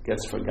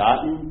gets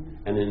forgotten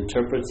and the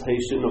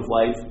interpretation of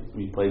life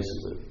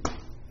replaces it.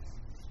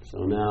 So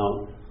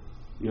now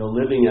you're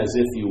living as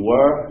if you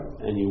were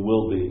and you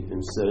will be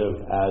instead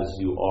of as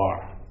you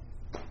are.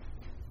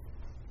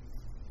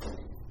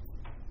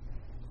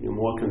 You're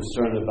more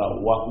concerned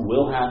about what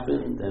will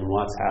happen than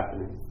what's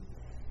happening.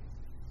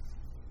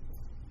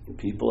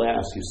 People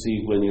ask, you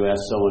see, when you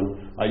ask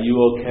someone, are you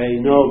okay?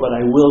 No, but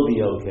I will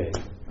be okay.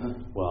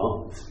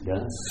 Well,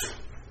 yes.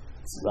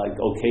 It's like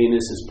okayness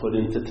is put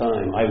into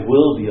time. I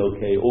will be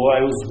okay, or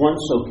I was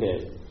once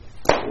okay.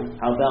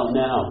 How about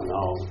now?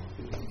 No.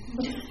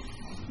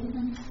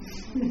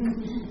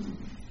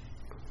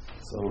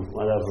 So,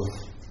 whatever.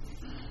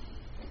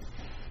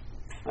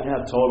 I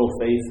have total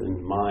faith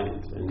in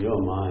mind, in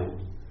your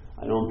mind.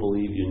 I don't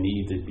believe you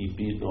need to be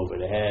beaten over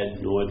the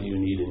head, nor do you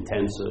need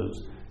intensives.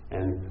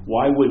 And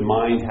why would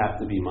mind have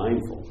to be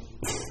mindful?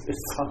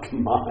 It's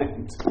fucking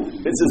mind.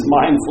 It's as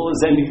mindful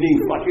as anything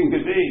fucking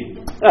could be.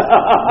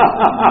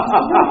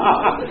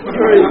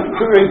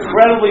 You're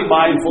incredibly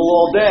mindful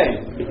all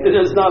day.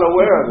 You're just not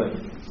aware of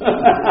it.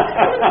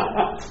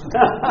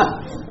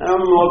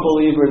 I'm more a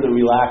believer in the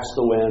relaxed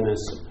awareness.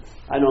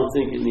 I don't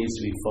think it needs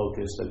to be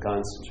focused or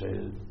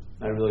concentrated.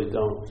 I really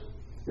don't.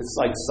 It's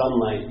like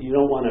sunlight. You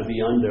don't want to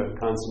be under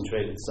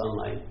concentrated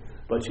sunlight,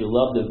 but you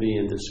love to be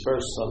in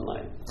dispersed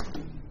sunlight.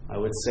 I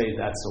would say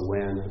that's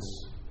awareness.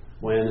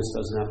 Awareness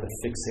doesn't have to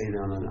fixate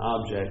on an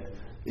object.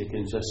 It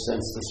can just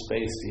sense the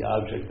space the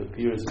object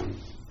appears in.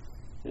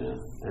 Yeah?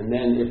 And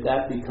then if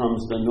that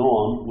becomes the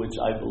norm, which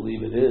I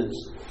believe it is,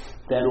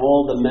 then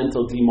all the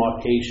mental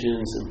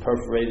demarcations and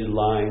perforated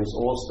lines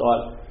all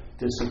start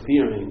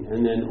disappearing.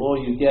 And then all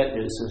you get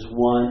is this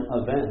one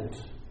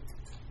event.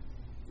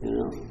 You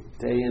know,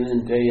 day in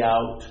and day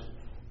out,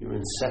 you're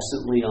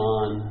incessantly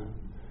on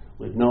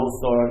with no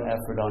thought or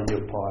effort on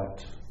your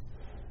part.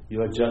 You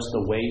are just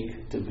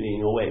awake to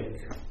being awake.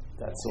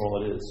 That's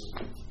all it is.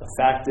 The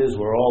fact is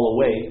we're all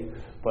awake,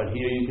 but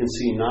here you can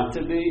see not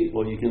to be,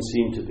 or you can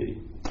seem to be.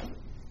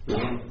 You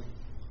know?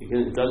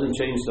 It doesn't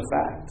change the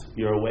fact.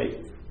 You're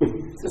awake.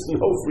 There's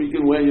no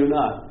freaking way you're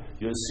not.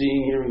 You're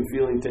seeing, hearing,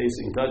 feeling,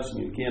 tasting, touching.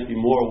 You can't be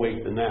more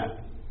awake than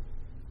that.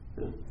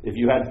 If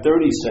you had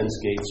 30 sense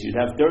gates, you'd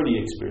have 30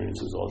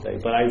 experiences all day.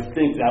 But I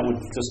think that would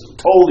just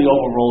totally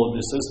overrule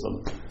the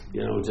system.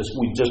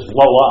 We'd just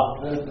blow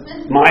up.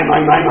 Mine.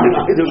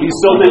 There'd be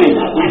so many.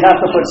 We'd have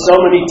to put so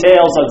many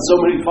tails on so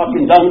many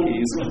fucking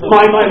donkeys.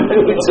 Mine.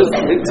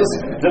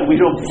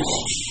 We'd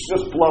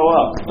just blow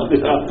up.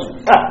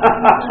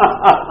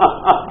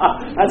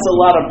 That's a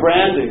lot of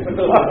branding.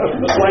 20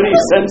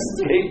 sense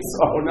gates.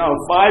 Oh no,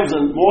 5's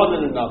more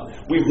than enough.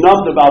 We've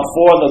numbed about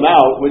 4 of them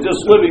out. We're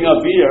just living up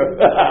here.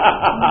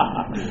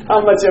 How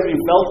much have you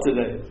felt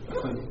today?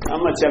 How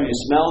much have you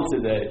smelled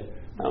today?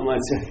 How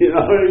much, you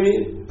know what I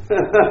mean?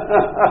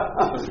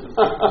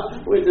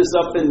 We're just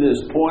up in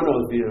this porno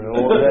theater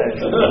all day.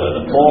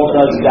 Paul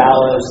does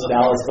Dallas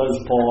does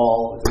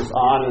Paul, just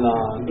on and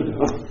on.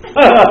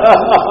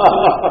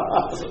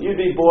 You'd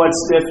be bored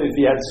stiff if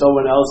you had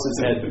someone else's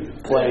head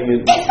playing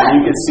and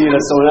you could see it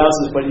as someone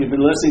else's, but you've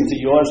been listening to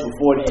yours for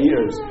 40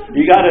 years.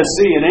 You got to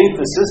see, it ain't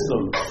the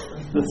system.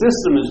 The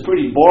system is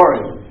pretty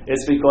boring.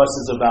 It's because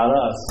it's about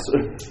us.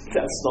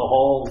 That's the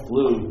whole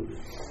clue.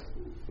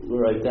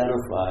 We're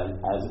identified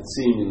as it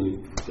seemingly.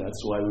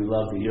 That's why we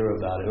love to hear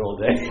about it all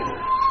day.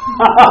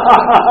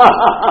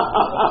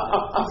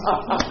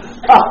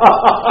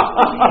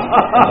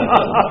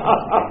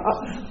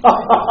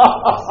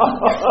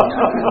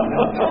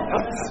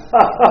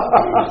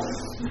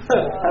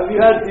 Have you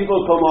had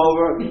people come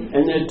over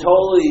and they're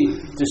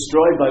totally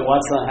destroyed by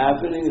what's not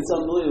happening? It's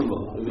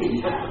unbelievable. I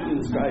mean,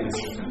 Jesus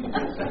Christ.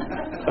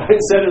 I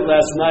said it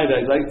last night.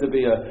 I'd like to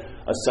be a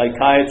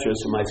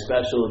psychiatrist, and my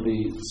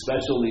specialty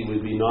would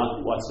be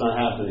not what's not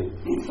happening.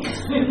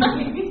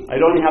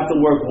 I'd only have to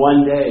work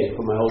one day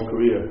for my whole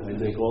career.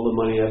 I'd make all the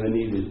money I ever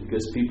needed,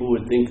 because people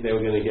would think they were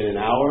going to get an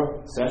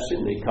hour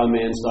session. They'd come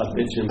in, start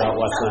bitching about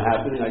what's not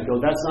happening. I'd go,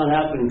 that's not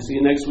happening. See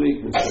you next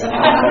week, Mr.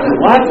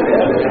 What?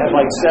 I had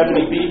like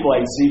 70 people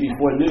I'd see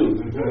before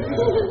noon.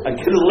 I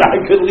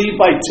could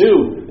leave by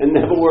 2 and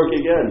never work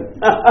again.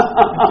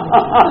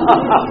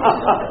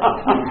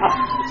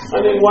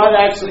 I mean, what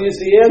actually is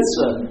the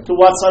answer to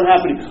what's not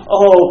happening?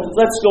 Oh,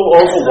 let's go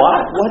over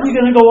what? What are you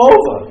going to go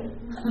over?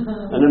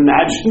 An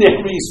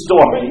imaginary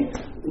story?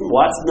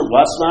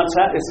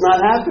 It's not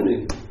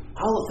happening.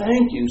 Oh,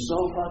 thank you so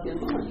fucking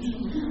much.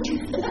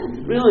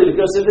 Really,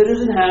 because if it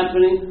isn't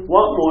happening,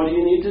 what more do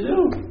you need to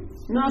do?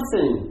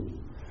 Nothing.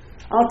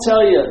 I'll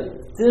tell you,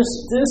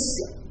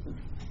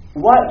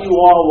 what you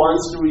are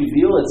wants to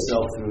reveal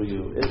itself through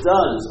you. It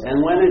does.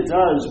 And when it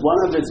does,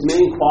 one of its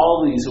main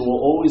qualities it will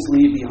always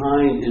leave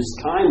behind is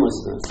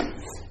timelessness.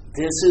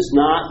 This is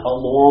not a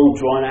long,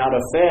 drawn-out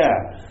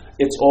affair.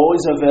 It's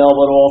always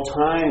available at all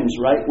times,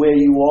 right where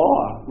you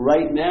are,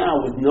 right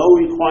now, with no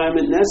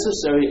requirement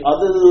necessary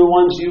other than the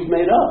ones you've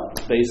made up,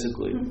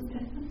 basically.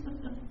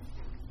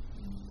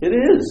 It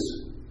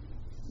is.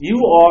 You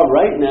are,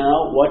 right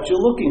now, what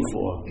you're looking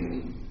for.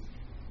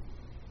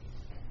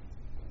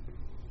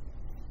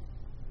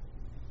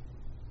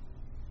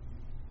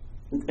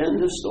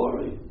 End of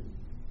story.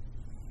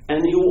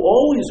 And you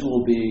always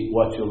will be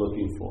what you're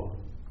looking for.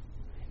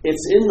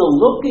 It's in the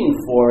looking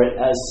for it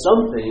as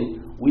something,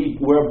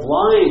 we're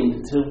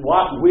blind to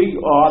what we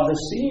are the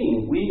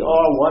seeing. We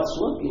are what's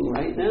looking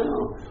right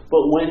now.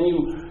 But when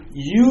you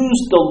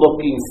use the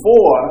looking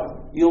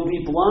for, you'll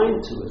be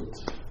blind to it.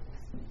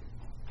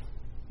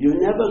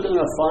 You're never going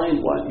to find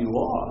what you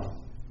are.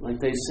 Like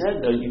they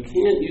said, though, you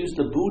can't use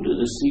the Buddha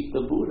to seek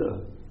the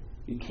Buddha.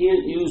 You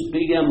can't use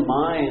big M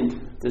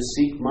mind to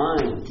seek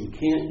mind. You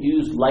can't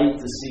use light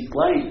to seek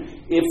light.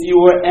 If you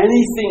were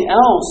anything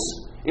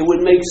else, it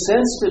would make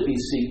sense to be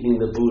seeking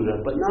the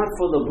Buddha, but not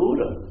for the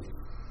Buddha.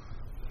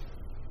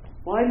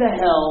 Why the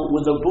hell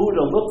would the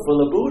Buddha look for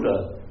the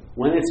Buddha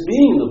when it's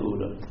being the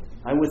Buddha?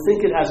 I would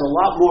think it has a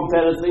lot more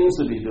better things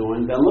to be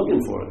doing than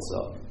looking for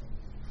itself.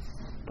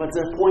 But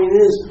the point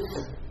is,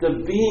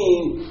 the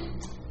being,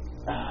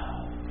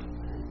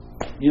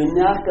 you're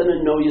not going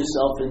to know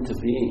yourself into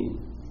being.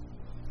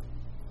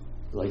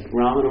 Like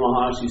Ramana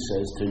Maharshi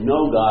says, to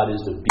know God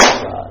is to be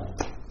God.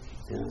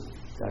 Yeah,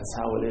 that's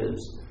how it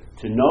is.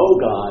 To know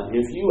God,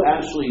 if you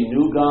actually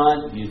knew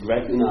God, you'd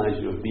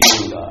recognize you're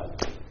being God.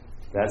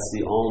 That's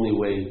the only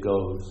way it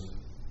goes.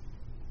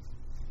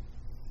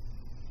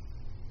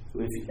 So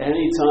if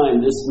any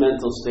time this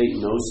mental state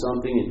knows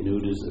something, it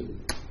neuters it.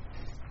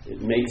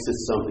 It makes it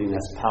something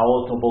that's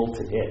palatable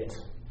to it.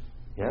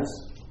 Yes?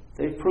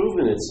 They've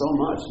proven it so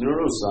much.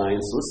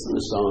 Neuroscience, listen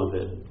to some of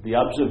it. The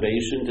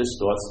observation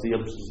distorts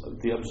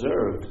the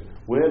observed.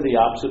 We're the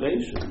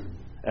observation.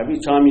 Every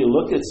time you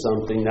look at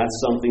something, that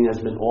something has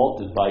been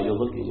altered by your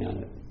looking at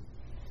it.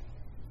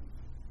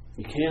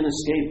 You can't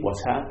escape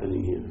what's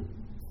happening here.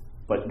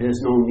 But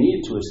there's no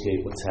need to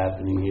escape what's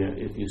happening here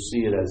if you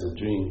see it as a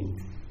dream.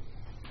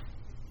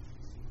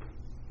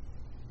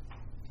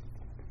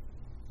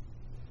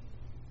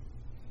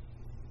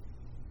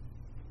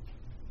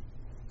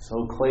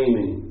 So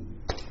claiming,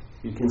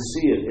 you can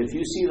see it. If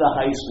you see the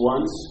heist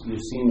once,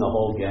 you've seen the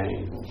whole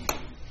gang.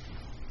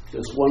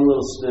 Just one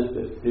little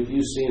snippet. If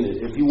you've seen it.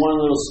 If you want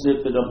a little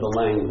snippet of the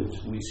language,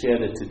 we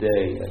shared it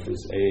today at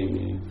this AA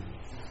meeting.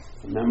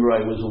 Remember, I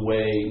was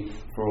away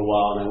for a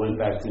while, and I went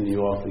back to New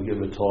York to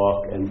give a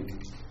talk, and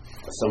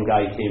some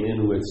guy came in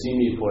who had seen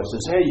me before,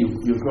 says, "Hey,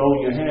 you're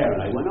growing your hair."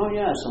 And I went, "Oh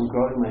yes, I'm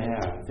growing my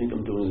hair. I think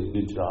I'm doing a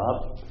good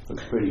job.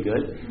 Looks pretty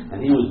good."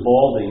 And he was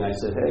balding. I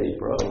said, "Hey,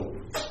 bro,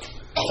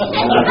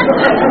 you're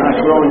not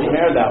growing your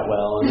hair that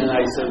well." And then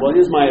I said, "Well,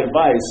 here's my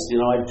advice.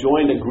 I've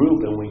joined a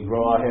group and we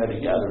grow our hair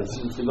together. It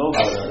seems to go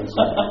better."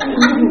 So you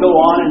can go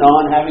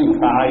on having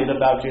pride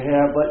about your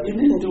hair, but you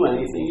didn't do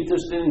anything. You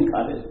just didn't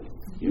cut it.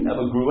 You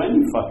never grew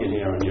any fucking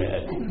hair on your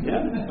head.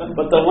 Yeah?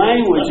 But the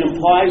language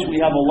implies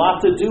we have a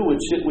lot to do with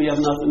shit we have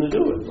nothing to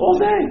do with. All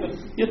day.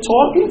 You're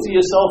talking to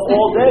yourself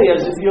all day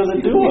as if you're the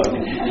doer.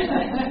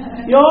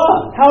 Yeah.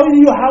 How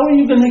are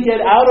you going to get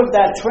out of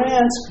that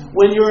trance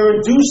when you're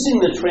inducing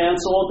the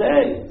trance all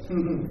day?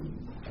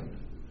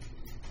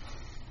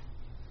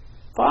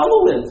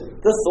 Follow it.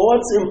 The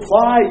thoughts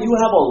imply you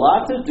have a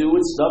lot to do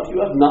with stuff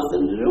you have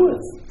nothing to do with.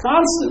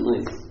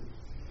 Constantly.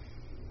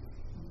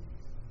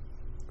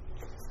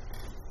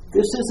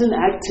 This is an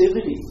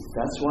activity.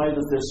 That's why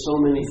there's so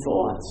many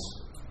thoughts.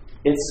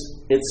 It's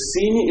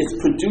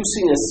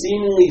producing a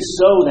seemingly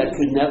so that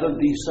could never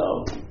be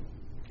so.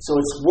 So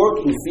it's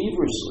working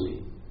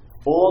feverishly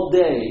all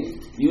day,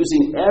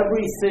 using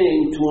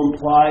everything to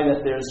imply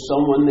that there's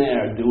someone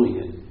there doing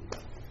it.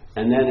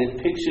 And then it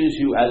pictures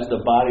you as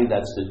the body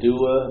that's the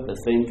doer, the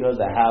thinker,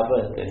 the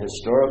haver, the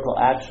historical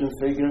action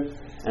figure.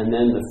 And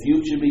then the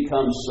future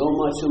becomes so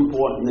much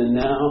important than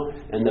now,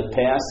 and the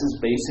past is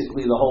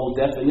basically the whole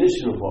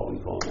definition of what we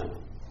call now.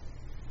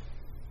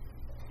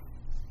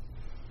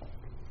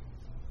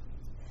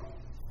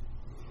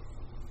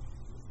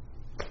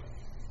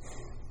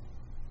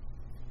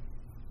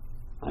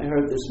 I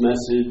heard this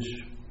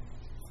message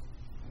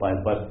but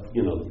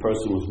the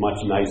person was much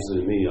nicer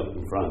than me up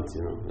in front,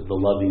 the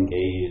loving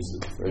gaze,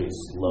 the very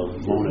slow,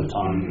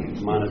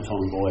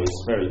 monotone voice,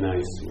 very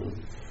nice,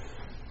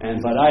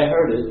 But I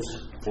heard it,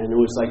 and it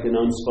was like an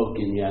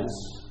unspoken yes,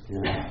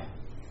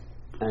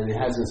 and it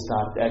hasn't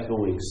stopped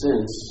echoing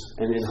since.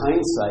 And in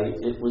hindsight,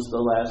 it was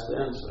the last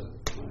answer.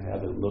 I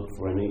haven't looked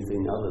for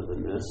anything other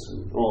than this,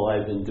 and all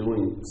I've been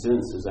doing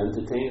since is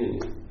entertaining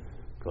it,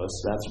 because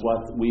that's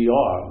what we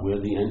are.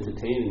 We're the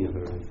entertaining of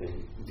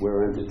everything.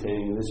 We're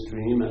entertaining this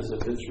dream as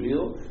if it's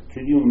real.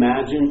 Could you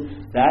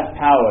imagine that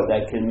power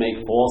that can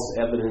make false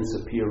evidence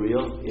appear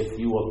real if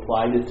you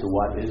applied it to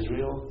what is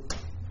real?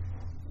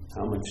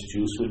 How much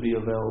juice would be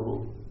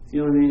available?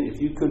 You know what I mean?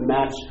 If you could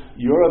match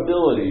your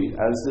ability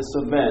as this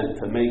event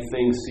to make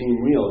things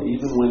seem real,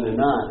 even when they're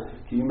not,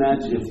 can you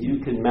imagine if you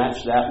could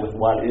match that with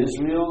what is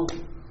real?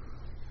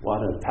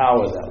 What a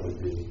power that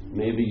would be.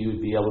 Maybe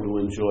you'd be able to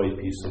enjoy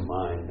peace of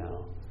mind now.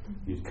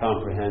 You'd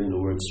comprehend the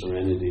word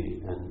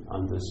serenity and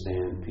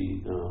understand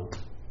peace,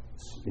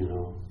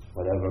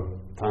 whatever,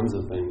 tons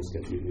of things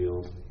get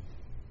revealed.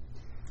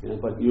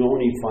 But you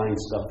only find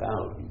stuff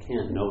out. You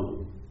can't know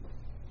them.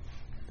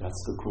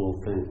 That's the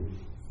cool thing.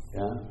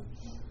 Yeah?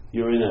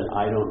 You're in an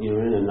I don't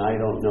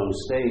know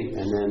state,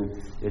 and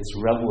then it's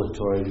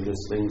revelatory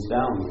because things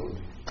download.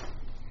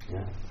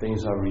 Yeah?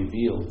 Things are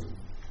revealed.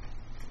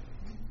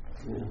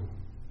 Yeah.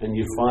 And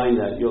you find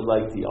that you're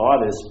like the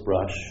artist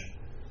brush,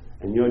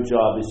 and your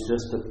job is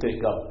just to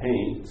pick up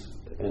paint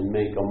and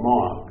make a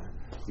mark.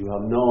 You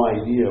have no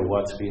idea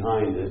what's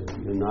behind it.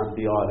 You're not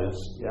the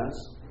artist, yes?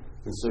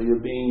 And so you're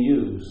being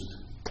used.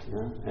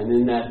 Yeah? And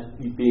in that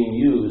being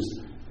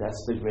used,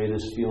 that's the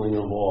greatest feeling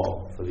of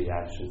all for the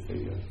action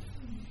figure.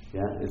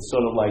 Yeah? It's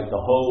sort of like the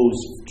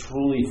hose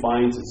truly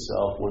finds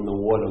itself when the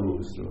water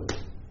moves through it.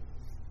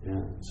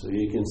 Yeah? So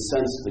you can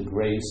sense the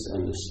grace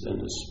and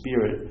the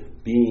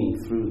spirit being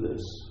through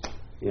this.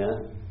 Yeah?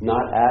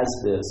 Not as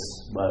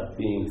this, but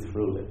being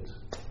through it.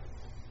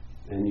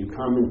 And you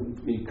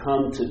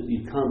come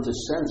to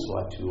sense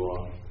what you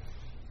are.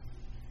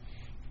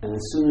 And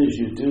as soon as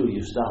you do,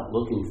 you stop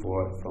looking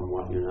for it from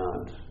what you're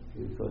not,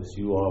 because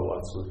you are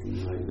what's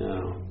looking right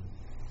now.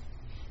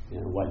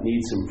 What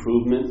needs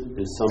improvement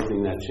is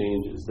something that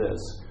changes this,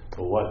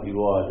 but what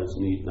you are does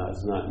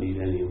not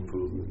need any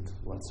improvement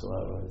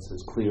whatsoever. It's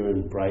as clear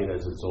and bright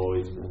as it's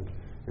always been.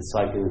 It's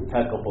like an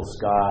impeccable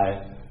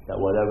sky that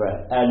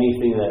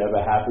anything that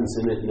ever happens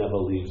in it never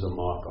leaves a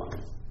mark on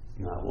it.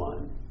 Not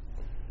one.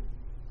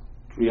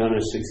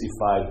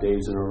 365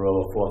 days in a row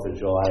of 4th of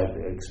July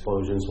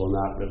explosions will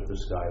not rip the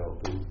sky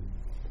open.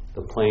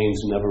 The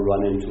planes never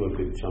run into a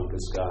big chunk of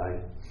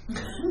sky.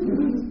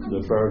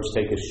 The birds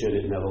take a shit,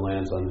 it never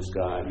lands on the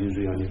sky,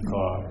 usually on your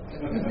car.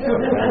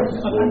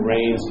 When it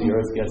rains, the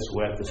earth gets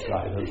wet, the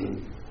sky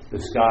doesn't. The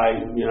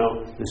sky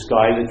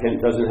that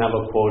doesn't have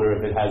a quota.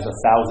 If it has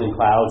 1,000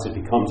 clouds, it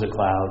becomes a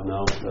cloud.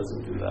 No, it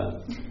doesn't do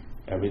that.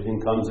 Everything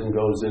comes and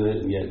goes in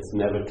it, and yet it's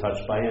never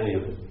touched by any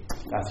of it.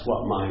 That's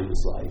what mind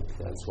is like.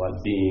 That's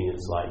what being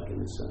is like,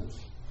 in a sense.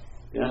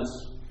 Yes?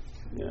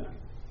 Yeah.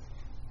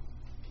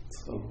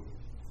 So,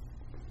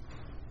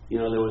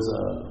 there was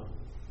a...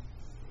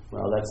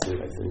 Well, that's it,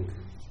 I think.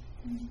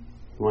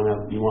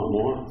 You want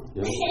more?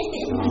 Yes?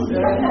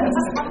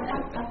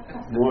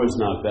 More is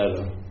not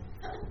better.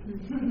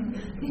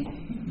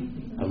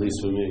 least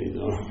for me, you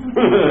know.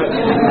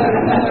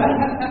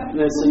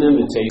 That's an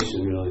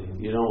imitation, really.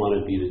 You don't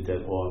want to beat a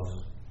dead horse.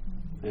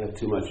 I have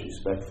too much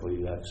respect for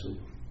you, actually.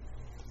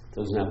 It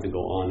doesn't have to go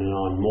on and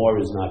on. More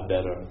is not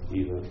better,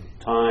 either.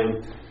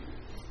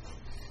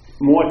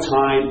 More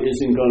time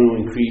isn't going to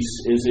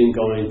increase, isn't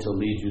going to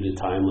lead you to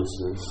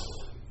timelessness.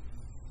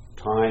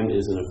 Time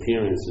is an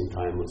appearance in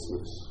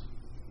timelessness.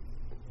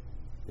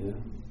 Yeah.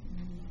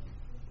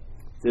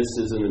 This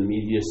is an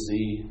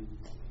immediacy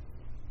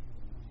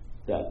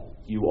that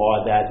you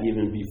are that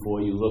even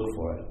before you look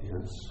for it.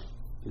 Yes.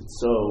 It's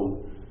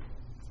so.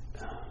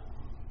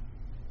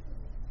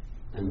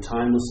 And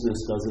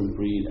timelessness doesn't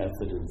breed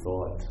effort and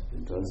thought.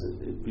 It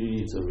doesn't. It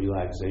breeds a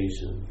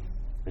relaxation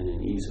and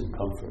an ease and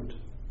comfort.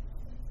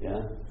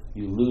 Yeah?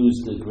 You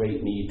lose the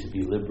great need to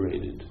be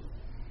liberated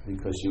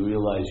because you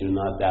realize you're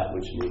not that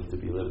which needs to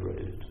be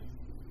liberated.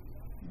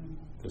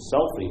 The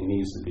selfing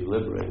needs to be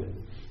liberated,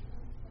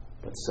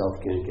 but self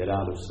can't get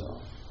out of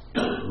self.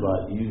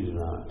 But you do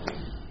not.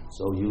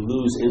 So you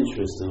lose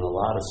interest in a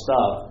lot of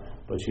stuff,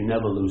 but you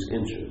never lose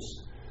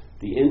interest.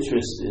 The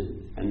interest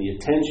and the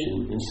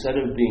attention, instead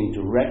of being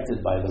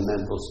directed by the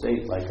mental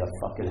state like a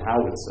fucking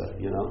howitzer,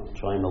 you know,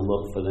 trying to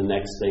look for the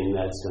next thing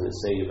that's going to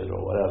save it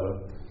or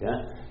whatever, yeah,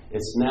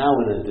 it's now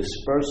in a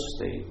dispersed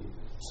state.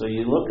 So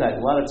you look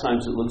at, a lot of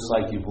times it looks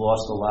like you've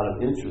lost a lot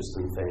of interest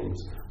in things,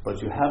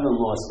 but you haven't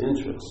lost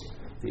interest.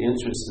 The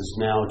interest is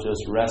now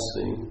just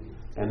resting,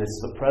 and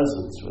it's the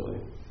presence, really.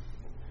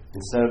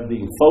 Instead of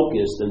being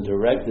focused and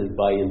directed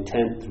by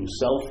intent through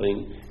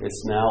selfing,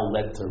 it's now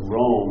let to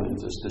roam and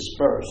just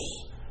disperse,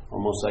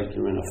 almost like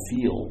you're in a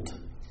field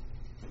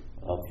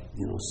of,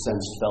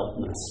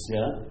 sense-feltness,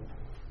 yeah?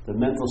 The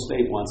mental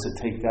state wants to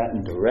take that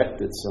and direct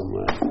it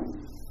somewhere.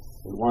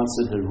 It wants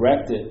to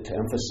direct it to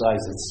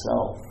emphasize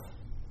itself.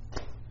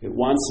 It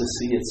wants to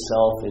see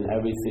itself in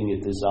everything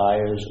it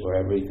desires or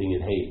everything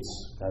it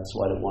hates. That's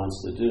what it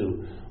wants to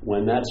do.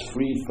 When that's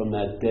freed from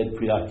that dead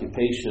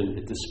preoccupation,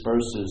 it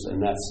disperses,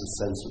 and that's the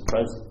sense of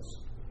presence.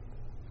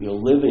 You're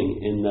living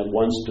in that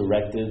once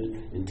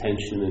directed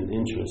intention and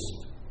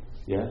interest.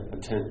 Yeah?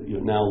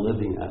 You're now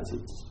living as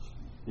it's.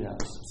 Yes,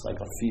 it's like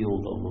a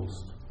field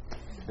almost.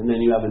 And then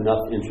you have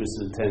enough interest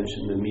and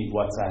attention to meet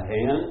what's at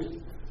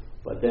hand,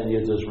 but then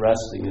you're just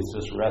resting. It's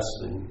just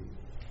resting.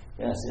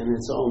 Yes, in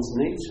its own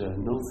nature,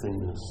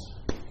 nothingness.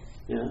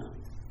 Yeah?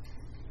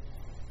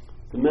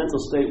 The mental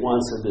state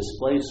wants to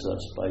displace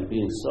us by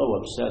being so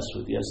obsessed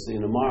with yesterday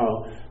and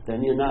tomorrow,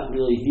 then you're not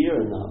really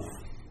here enough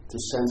to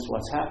sense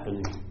what's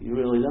happening. You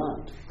really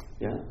don't.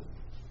 Yeah?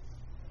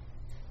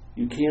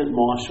 You can't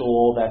marshal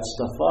all that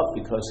stuff up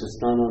because it's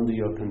not under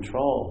your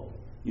control.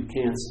 You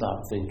can't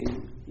stop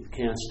thinking. You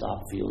can't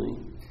stop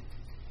feeling.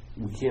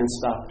 You can't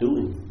stop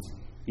doing.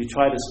 You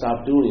try to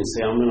stop doing and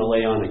say, I'm going to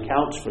lay on a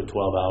couch for 12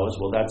 hours.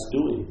 Well, that's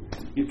doing.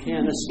 You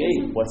can't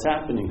escape what's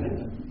happening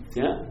here.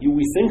 Yeah?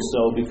 We think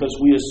so because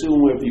we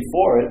assume we're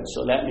before it,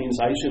 so that means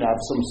I should have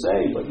some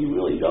say, but you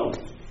really don't.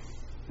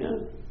 Yeah?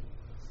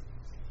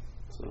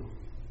 So.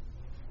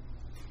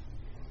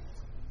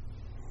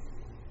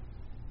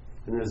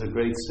 And there's a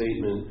great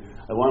statement.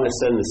 I want to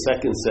send the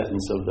second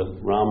sentence of the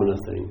Ramana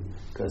thing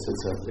because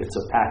it's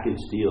a package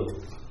deal.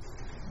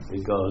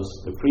 It goes,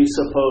 the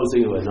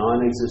presupposing of a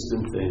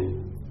non-existent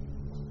thing,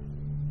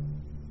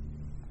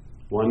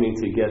 wanting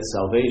to get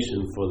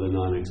salvation for the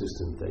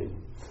non-existent thing.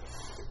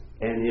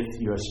 And if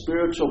your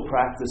spiritual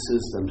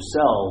practices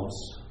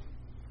themselves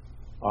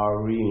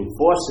are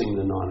reinforcing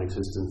the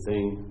non-existent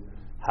thing,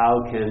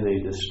 how can they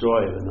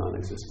destroy the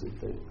non-existent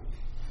thing?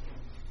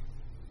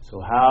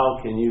 So how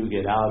can you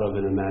get out of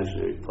an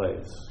imaginary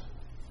place?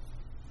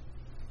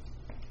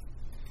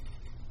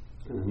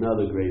 And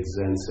another great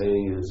Zen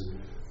saying is,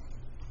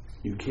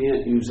 you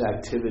can't use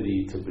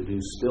activity to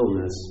produce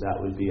stillness,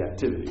 that would be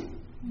activity.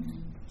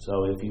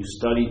 So if you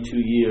study 2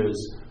 years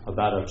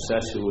about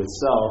obsession with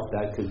self,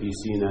 that could be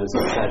seen as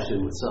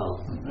obsession with self.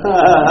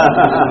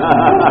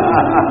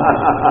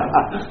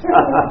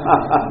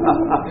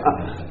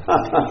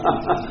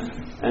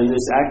 And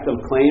this act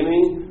of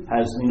claiming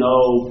has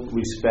no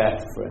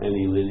respect for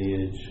any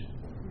lineage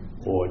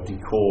or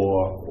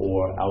decor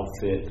or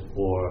outfit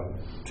or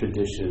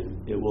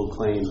tradition. It will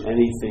claim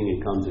anything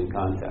it comes in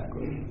contact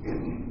with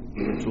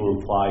to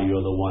imply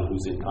you're the one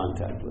who's in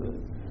contact with it.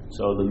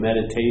 So the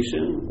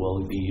meditation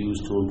will be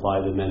used to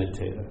imply the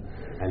meditator.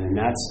 And in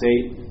that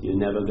state, you're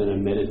never going to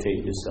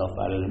meditate yourself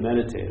out of the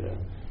meditator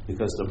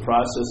because the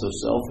process of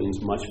selfing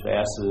is much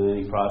faster than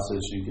any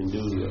process you can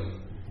do here.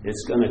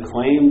 It's going to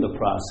claim the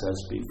process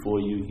before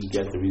you can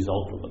get the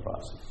result of the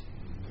process.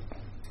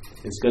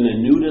 It's going to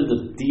neuter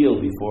the deal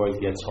before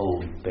it gets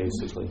home,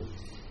 basically.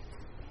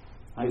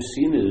 I've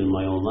seen it in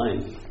my own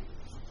life.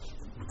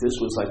 This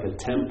was like a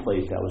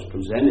template that was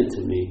presented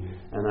to me,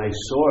 and I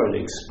saw it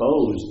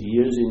exposed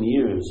years and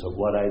years of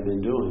what I've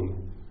been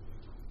doing.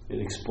 It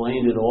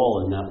explained it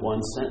all in that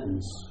one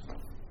sentence.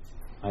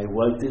 I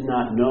did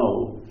not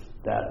know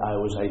that I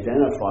was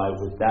identified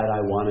with that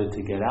I wanted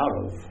to get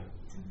out of.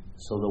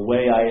 So the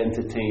way I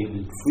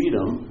entertained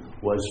freedom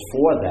was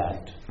for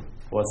that,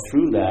 or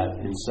through that,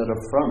 instead of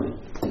from it.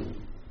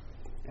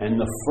 And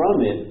the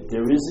from it,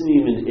 there isn't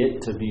even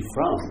it to be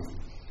from.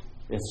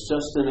 It's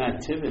just an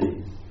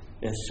activity.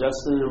 It's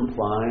just an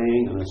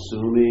implying, an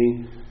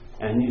assuming,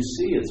 and you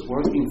see it's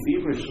working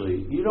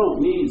feverishly. You don't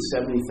need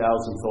 70,000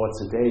 thoughts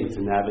a day to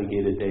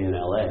navigate a day in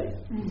LA.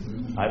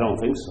 Mm-hmm. I don't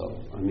think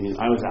so. I mean,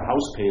 I was a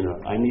house painter.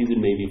 I needed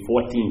maybe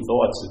 14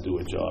 thoughts to do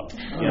a job.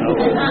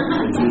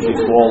 There's usually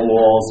 4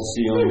 walls, a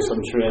ceiling,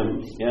 some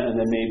trim, and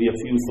then maybe a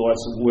few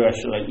thoughts of where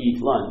should I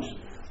eat lunch.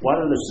 What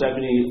are the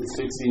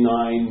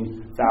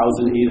 69,880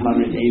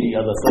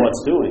 other thoughts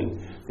doing?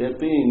 They're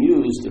being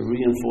used to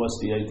reinforce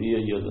the idea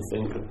you're the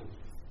thinker.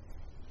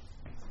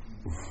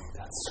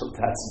 So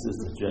that's his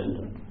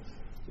agenda.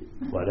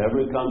 Whatever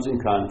it comes in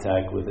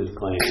contact with, it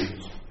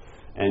claims.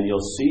 And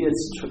you'll see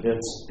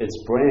its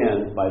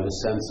brand by the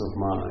sense of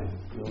mind.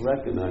 You'll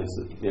recognize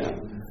it,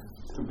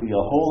 There'll be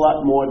a whole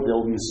lot more,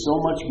 there'll be so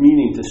much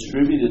meaning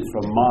distributed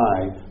from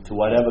mind to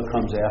whatever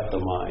comes after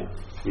mind.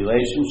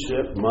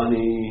 Relationship,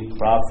 money,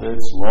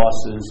 profits,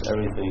 losses,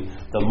 everything.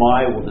 The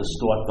mind will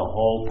distort the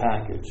whole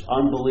package.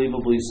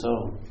 Unbelievably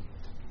so.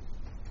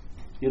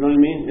 You know what I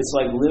mean? It's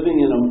like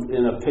living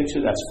in a picture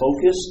that's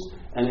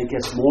focused, and it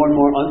gets more and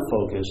more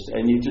unfocused,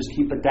 and you just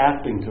keep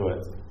adapting to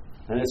it.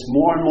 And it's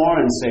more and more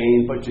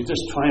insane, but you're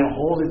just trying to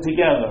hold it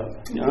together,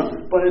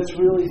 But it's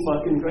really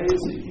fucking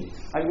crazy.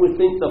 I would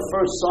think the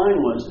first sign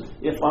was,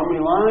 if I'm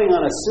relying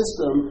on a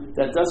system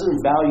that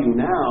doesn't value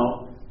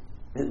now,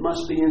 it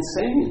must be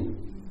insane.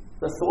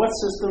 The thought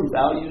system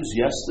values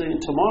yesterday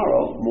and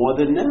tomorrow more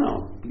than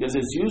now, because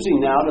it's using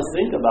now to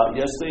think about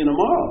yesterday and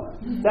tomorrow.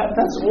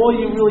 That's all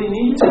you really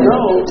need to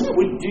know.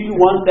 Do you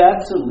want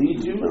that to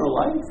lead you in a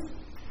life?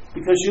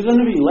 Because you're going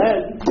to be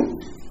led.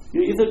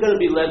 You're either going to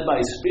be led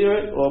by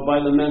spirit or by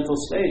the mental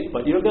state,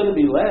 but you're going to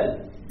be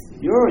led.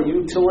 You're a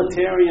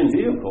utilitarian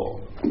vehicle.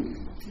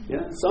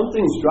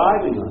 Something's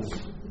driving us.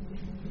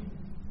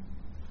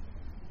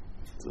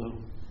 So,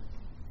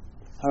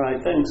 all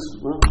right, thanks.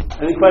 Well,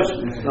 any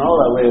questions? No,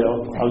 wait,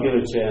 I'll give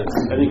it a chance.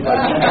 Any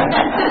questions?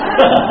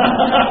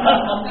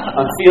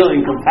 I'm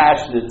feeling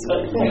compassionate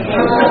today.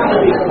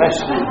 Any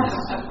questions?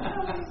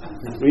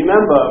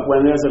 Remember,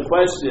 when there's a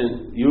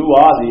question, you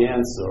are the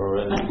answer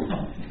already.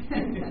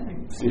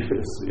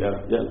 Seriously, yeah.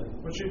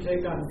 What's your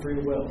take on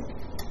free will?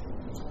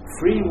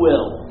 Free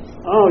will.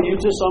 Oh,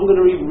 I'm going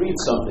to read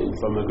something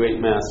from a great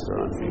master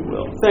on free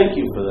will. Thank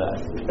you for that.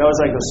 That was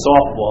like a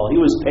softball. He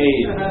was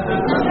paid.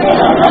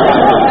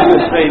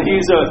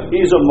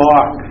 He's a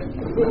mark.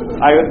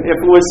 If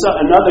it was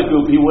another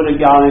group, he would have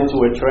gone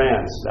into a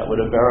trance that would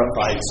have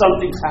verified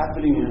something's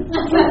happening here.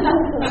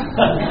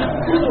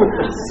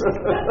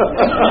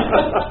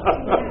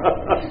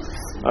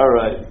 All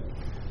right.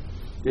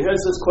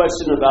 Here's this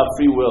question about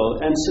free will.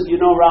 And so,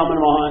 Ramana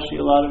Maharshi,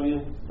 a lot of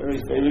you? Very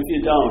famous. If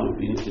you don't,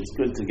 it's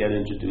good to get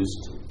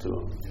introduced to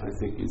him. I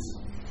think he's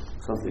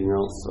something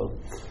else. So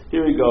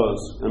here he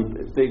goes.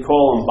 And they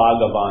call him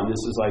Bhagavan.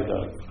 This is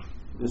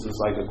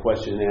like a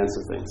question and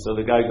answer thing. So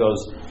the guy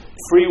goes,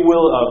 free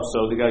will of,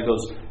 so the guy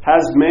goes,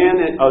 has man,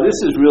 this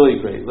is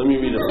really great. Let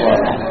me read it for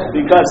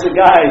you. Because the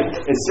guy,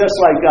 it's just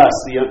like us.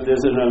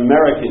 There's an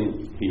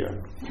American here.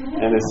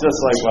 And it's just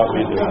like what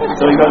we do.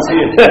 So he goes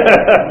here.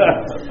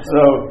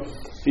 So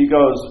he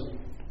goes,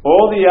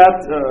 all the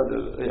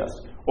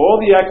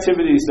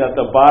activities that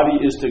the body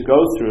is to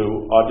go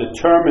through are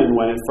determined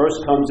when it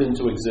first comes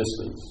into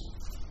existence,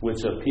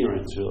 which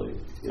appearance really,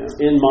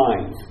 in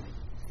mind.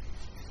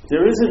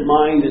 There isn't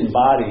mind in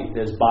body,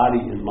 there's body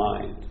in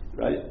mind,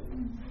 right?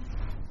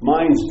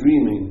 Mind's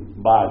dreaming,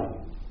 body.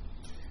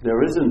 The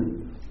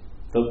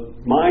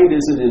mind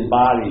isn't in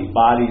body,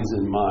 body's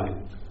in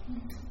mind.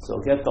 So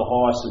get the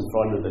horse in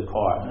front of the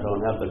cart.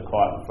 Don't have the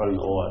cart in front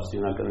of the horse.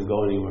 You're not going to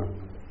go anywhere.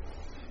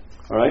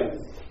 All right?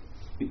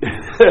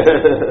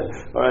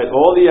 All right.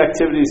 All the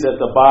activities that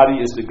the body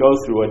is to go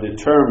through are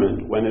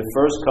determined when it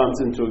first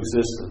comes into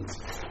existence.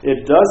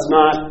 It does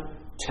not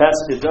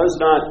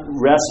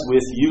rest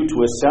with you to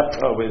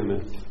accept. Oh, wait a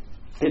minute.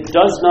 It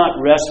does not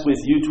rest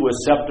with you to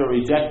accept or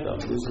reject them.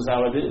 This is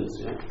how it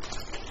is. Yeah?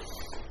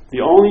 The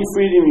only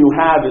freedom you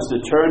have is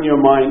to turn your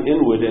mind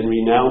inward and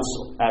renounce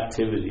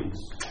activities.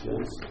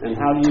 Yes? And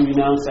how do you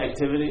renounce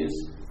activities?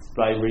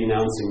 By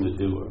renouncing the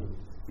doer.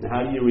 And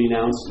how do you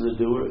renounce the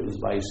doer? Is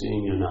by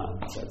seeing you're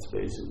not. That's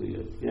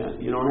basically it. Yeah?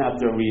 You don't have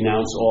to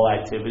renounce all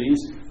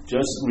activities.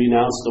 Just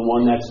renounce the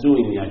one that's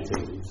doing the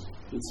activities.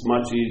 It's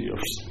much easier.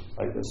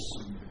 Like this.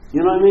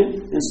 You know what I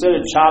mean? Instead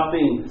of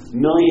chopping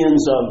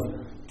millions of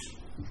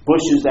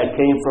bushes that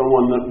came from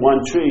one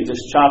tree,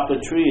 just chop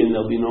the tree and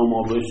there'll be no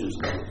more bushes.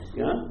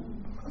 Yeah?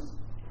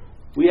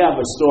 We have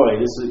a story.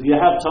 Do you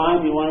have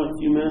time? You want a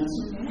few minutes?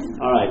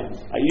 All right.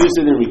 I use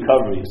it in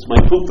recovery. It's my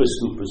Koopa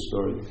Scooper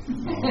story.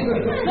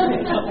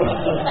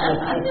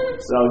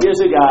 So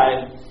here's a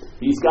guy.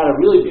 He's got a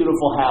really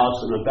beautiful house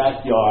in a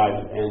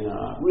backyard and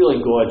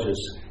really gorgeous.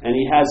 And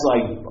he has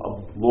like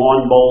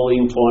lawn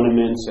bowling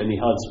tournaments, and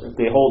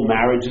they hold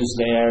marriages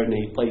there, and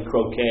they play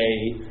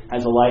croquet.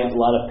 Has a lot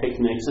of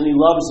picnics, and he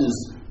loves his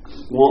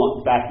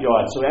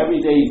backyard. So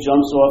every day he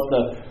jumps off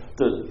the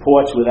the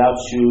porch without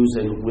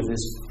shoes and with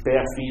his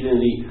bare feet, and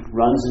he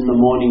runs in the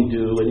morning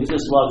dew, and he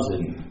just loves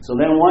it. So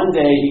then one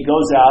day he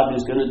goes out,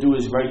 he's going to do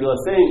his regular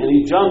thing, and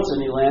he jumps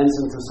and he lands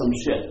into some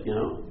shit,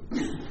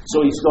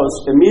 So he goes,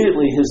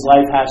 immediately his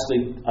life has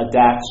to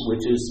adapt,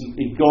 which is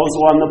he goes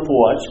on the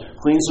porch,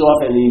 cleans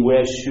off, and he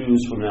wears shoes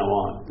from now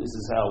on. This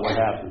is what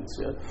happens.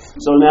 Yeah?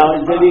 So now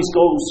then he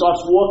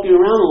starts walking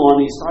around the lawn,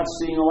 and he starts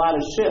seeing a lot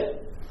of shit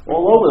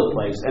all over the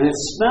place, and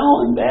it's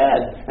smelling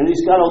bad, and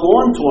he's got a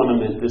lawn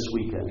tournament this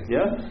weekend,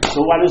 yeah?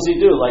 So what does he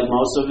do? Like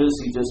most of us,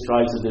 he just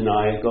tries to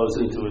deny it, goes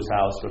into his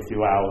house for a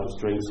few hours,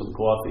 drinks some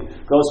coffee,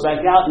 goes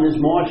back out, and there's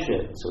more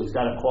shit, so he's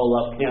got to call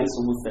up,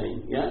 cancel the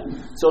thing, yeah?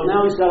 So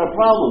now he's got a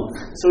problem,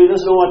 so he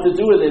doesn't know what to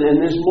do with it, and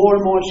there's more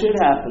and more shit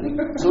happening.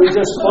 So he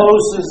just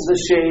closes the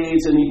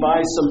shades, and he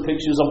buys some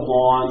pictures of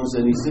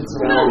lawns, and he sits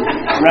around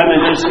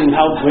reminiscing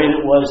how great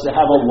it was to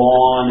have a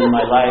lawn in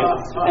my life,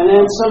 and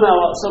then somehow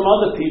some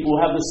other people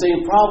have the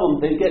same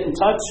problem. They get in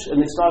touch and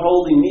they start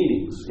holding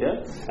meetings, yeah?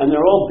 And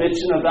they're all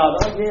bitching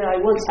about, I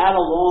once had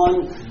a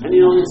lawn, and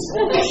it's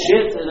all this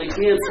shit, and I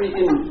can't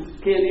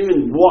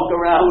even walk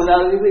around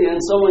without anything. And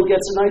someone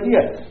gets an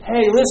idea.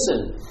 Hey,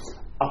 listen,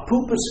 a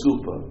pooper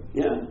scooper,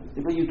 yeah?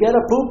 If you get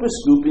a pooper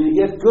scoop and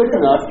you get good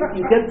enough,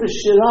 you get the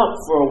shit up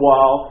for a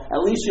while.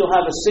 At least you'll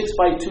have a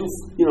 6x2,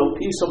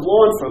 piece of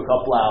lawn for a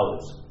couple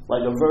hours.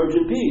 Like a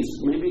virgin piece.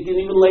 Maybe you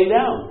can even lay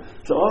down.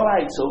 So, all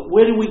right, so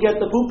where do we get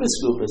the pooper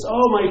scoopers?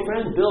 Oh, my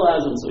friend Bill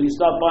has them, so you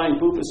start buying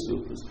pooper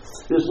scoopers.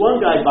 There's one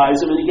guy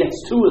buys them, and he gets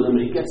 2 of them,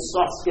 and he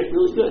starts to get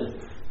really good.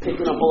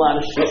 Picking up a lot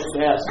of shit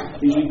fast.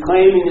 He's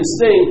reclaiming his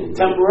thing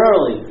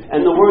temporarily.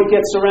 And the word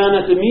gets around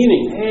at the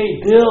meeting. Hey,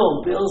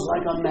 Bill's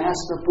like a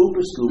master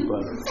pooper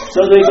scooper.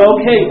 So they go,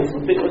 okay,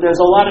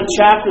 there's a lot of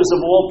chapters of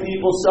all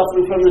people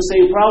suffering from the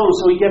same problem.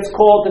 So he gets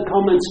called to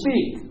come and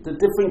speak to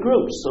different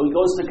groups. So he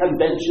goes to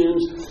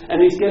conventions,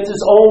 and he gets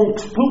his own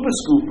pooper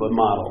scooper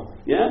model.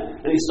 Yeah?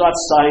 And he starts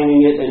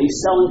signing it, and he's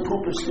selling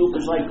pooper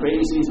scoopers like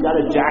crazy. He's got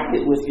a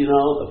jacket with,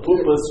 the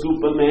pooper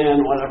scooper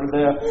man, whatever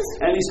there.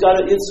 And he's got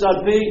it's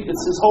not big,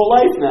 it's his whole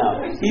life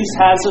now. He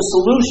has a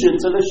solution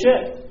to the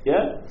shit.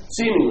 Yeah?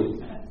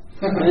 Seemingly.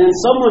 And then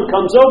someone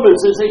comes over and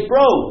says, hey,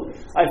 bro,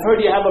 I've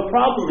heard you have a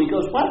problem. He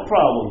goes, what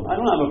problem? I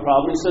don't have a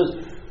problem. He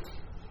says,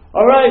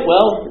 all right,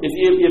 well, if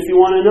you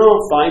want to know,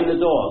 find the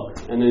dog.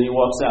 And then he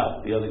walks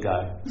out, the other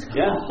guy.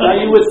 Yeah? Now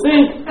you would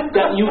think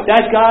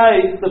that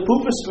guy, the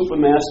pooper scooper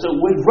master,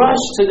 would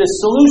rush to this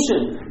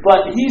solution.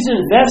 But he's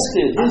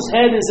invested. His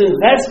head is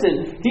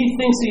invested. He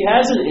thinks he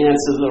has an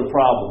answer to the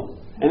problem.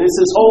 And it's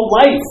his whole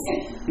life.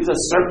 He's a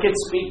circuit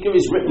speaker.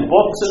 He's written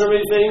books and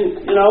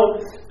everything,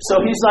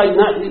 So he's like,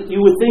 you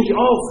would think,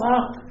 oh,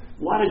 fuck.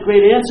 What a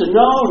great answer.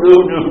 No.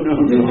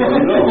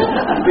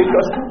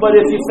 But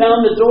if you found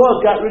the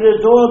dog, got rid of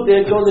the dog,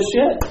 there'd go the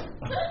shit.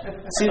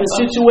 See, the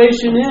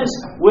situation is,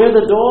 we're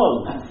the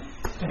dog.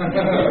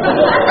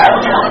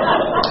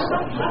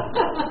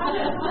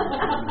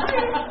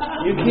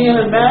 You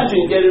can't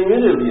imagine getting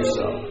rid of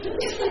yourself.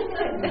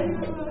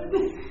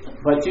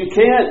 But you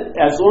can't,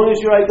 as long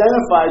as you're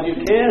identified, you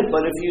can't.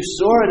 But if you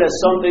saw it as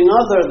something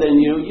other than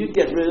you'd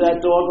get rid of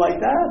that dog like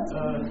that.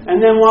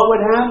 And then what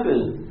would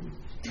happen?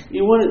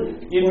 You'd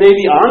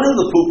maybe honor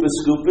the pooper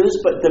scoopers,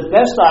 but the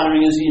best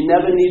honoring is you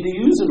never need to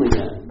use them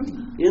again.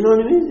 You know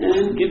what I mean?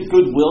 And give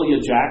goodwill your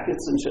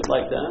jackets and shit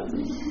like that.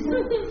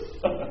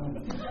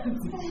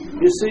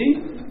 You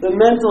see? The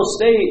mental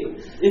state,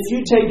 if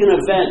you take an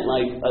event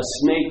like a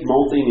snake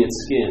molting its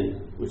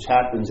skin, which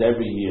happens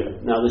every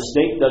year. Now the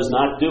snake does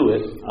not do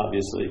it,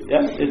 obviously.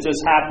 Yeah? It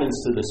just happens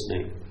to the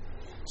snake.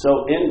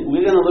 So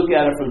we're going to look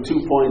at it from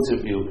 2 points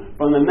of view.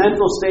 From the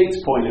mental state's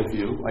point of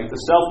view, like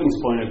the selfing's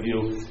point of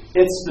view,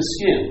 it's the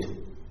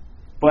skin.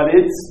 But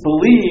it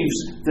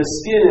believes the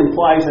skin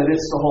implies that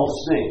it's the whole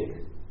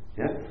snake.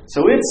 Yeah?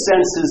 So it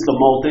senses the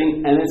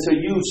molting, and it's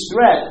a huge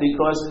threat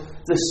because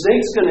the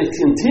snake's going to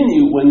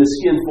continue when the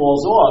skin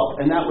falls off,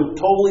 and that would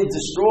totally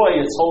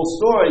destroy its whole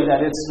story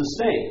that it's the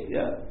snake.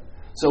 Yeah?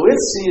 So it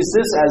sees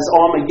this as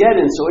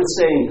Armageddon, so it's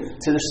saying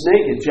to the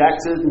snake, it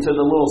jacks it into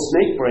the little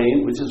snake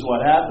brain, which is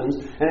what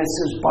happens, and it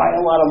says, buy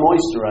a lot of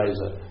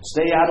moisturizer,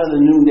 stay out of the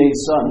noonday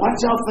sun,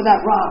 watch out for that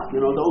rock,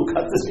 don't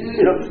cut this,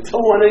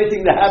 don't want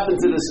anything to happen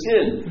to the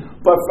skin.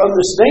 But from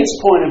the snake's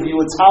point of view,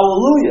 it's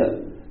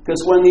hallelujah,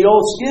 because when the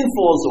old skin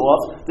falls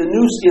off, the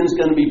new skin's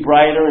going to be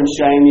brighter and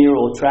shinier,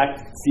 it'll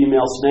attract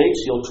female snakes,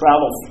 you'll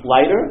travel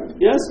lighter,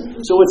 yes?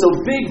 So it's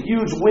a big,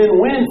 huge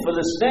win-win for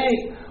the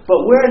snake. But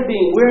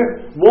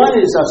one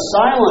is a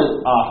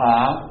silent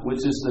aha, which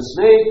is the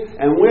snake,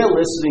 and we're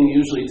listening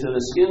usually to the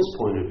skin's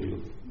point of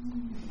view.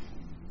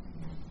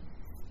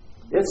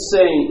 It's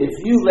saying, if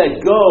you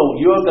let go,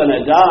 you're going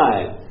to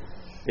die.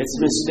 It's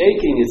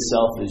mistaking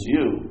itself as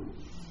you.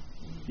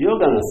 You're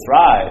going to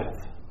thrive.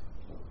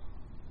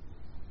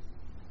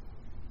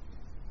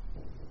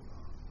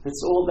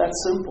 It's all that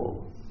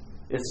simple.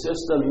 It's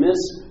just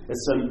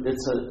it's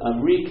a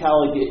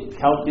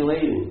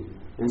recalculating.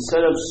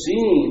 Instead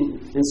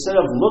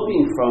of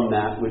looking from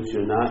that which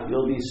you're not,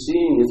 you'll be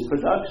seeing its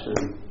production.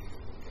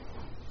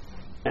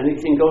 And it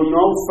can go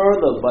no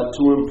further but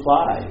to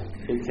imply.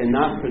 It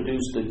cannot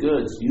produce the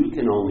goods. You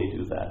can only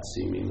do that,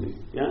 seemingly.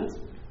 Yes?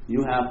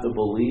 You have to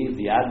believe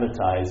the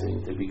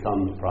advertising to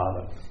become the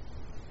product.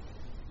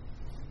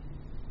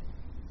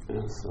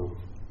 Yeah, so.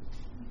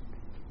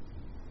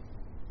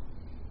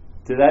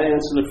 Did that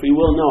answer the free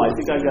will? No, I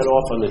think I got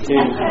off on the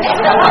tangent.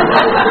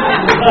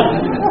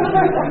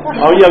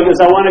 Oh yeah,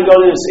 because I want to go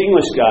to this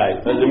English guy,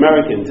 an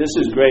American. This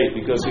is great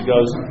because he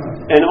goes,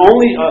 and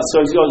only,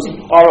 so he goes,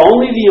 are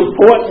only the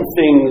important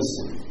things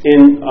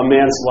in a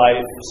man's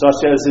life,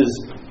 such as his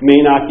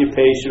main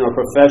occupation or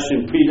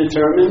profession,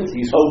 predetermined?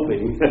 He's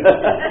hoping.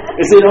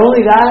 Is it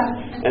only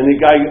that? And the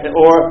guy,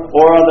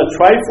 or are the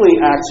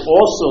trifling acts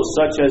also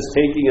such as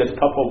taking a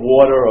cup of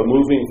water or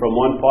moving from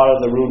one part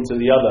of the room to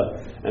the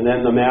other? And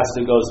then the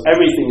master goes,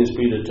 everything is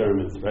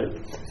predetermined, right?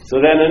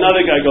 So then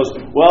another guy goes,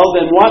 well,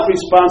 then what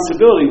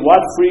responsibility, what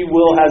free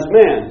will has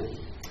man?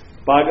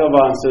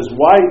 Bhagavan says,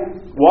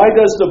 why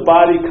does the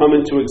body come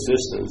into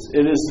existence?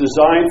 It is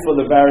designed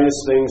for the various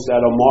things that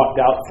are marked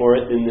out for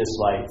it in this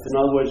life. In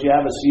other words, you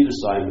have a seed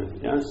assignment,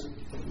 yes?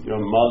 Your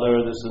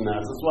mother, this and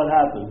that. That's what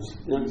happens.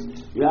 Yes?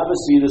 You have a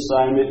seed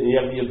assignment and you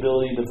have the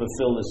ability to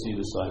fulfill the seed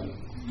assignment.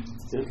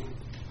 Yes?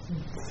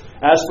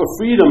 As for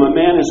freedom, a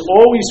man is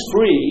always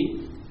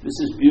free. This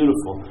is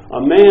beautiful.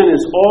 A man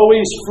is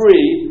always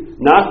free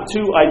not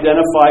to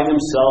identify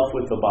himself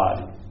with the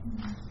body.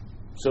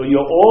 So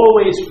you're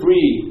always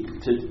free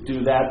to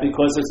do that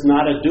because it's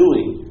not a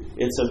doing,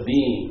 it's a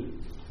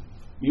being.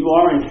 You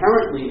are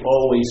inherently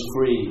always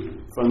free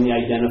from the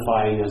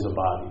identifying as a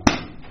body.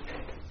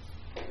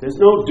 There's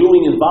no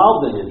doing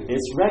involved in it.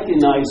 It's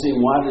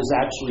recognizing what is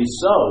actually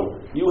so.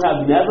 You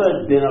have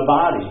never been a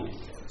body.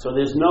 So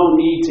there's no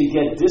need to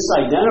get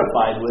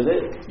disidentified with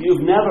it.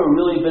 You've never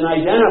really been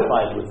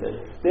identified with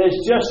it. There's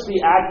just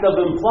the act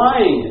of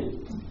implying it,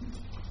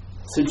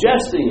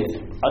 suggesting it,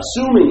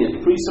 assuming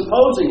it,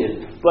 presupposing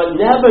it, but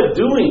never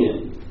doing it.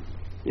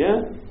 Yeah?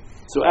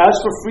 So as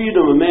for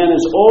freedom, a man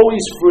is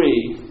always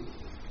free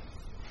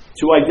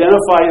to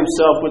identify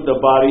himself with the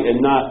body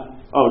and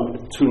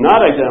to not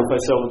identify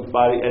himself with the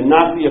body and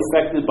not be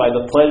affected by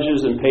the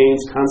pleasures and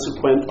pains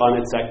consequent on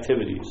its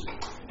activities.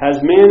 Has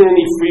man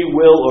any free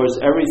will, or is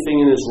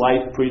everything in his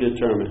life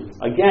predetermined?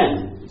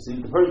 Again, see,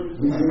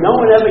 no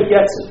one ever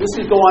gets it. This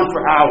could go on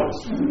for hours.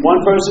 One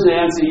person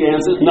answers, he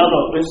answers, no,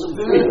 it's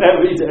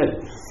every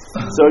day.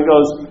 So it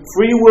goes,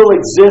 free will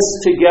exists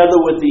together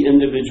with the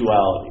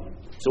individuality.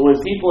 So when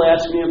people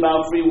ask me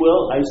about free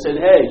will, I said,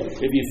 hey,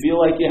 if you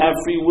feel like you have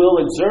free will,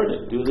 exert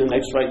it. Do the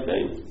next right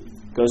thing.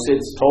 Because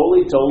it's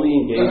totally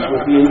engaged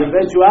with the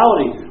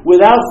individuality.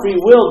 Without free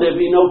will, there'd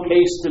be no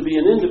case to be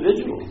an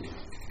individual.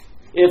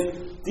 If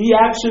the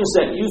actions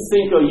that you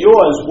think are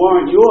yours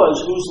weren't yours,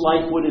 whose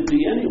life would it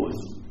be anyway?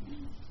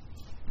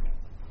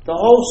 The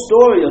whole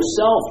story of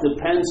self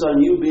depends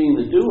on you being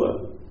the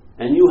doer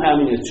and you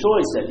having a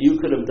choice that you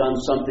could have done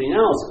something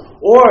else.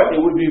 Or it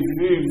would be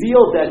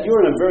revealed that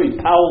you're in a very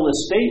powerless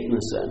state in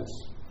a sense.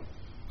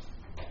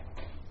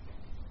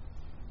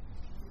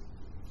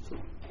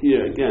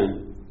 Here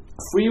again,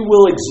 free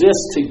will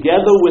exists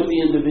together with the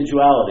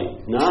individuality,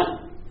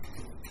 not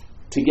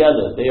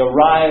together. They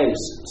arise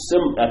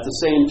at the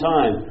same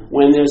time.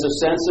 When there's a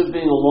sense of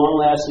being a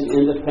long-lasting,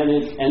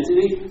 independent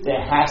entity, there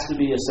has to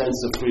be a sense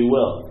of free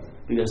will,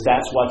 because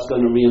that's what's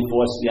going to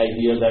reinforce the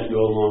idea that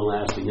you're a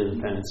long-lasting,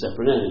 independent,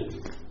 separate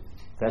entity.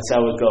 That's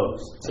how it goes.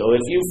 So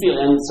if you feel,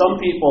 and some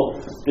people,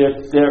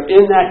 they're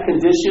in that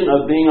condition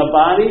of being a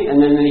body, and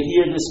then they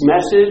hear this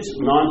message,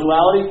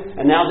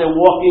 non-duality, and now they're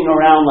walking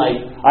around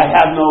like, I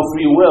have no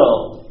free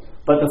will.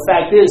 But the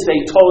fact is, they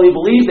totally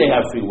believe they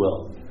have free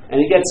will. And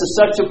it gets to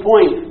such a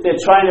point,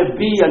 they're trying to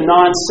be a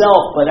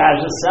non-self, but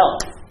as a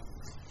self.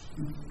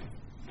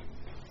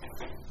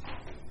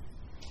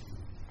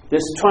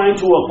 They're trying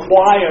to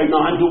acquire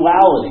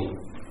non-duality.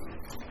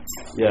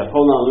 Yeah,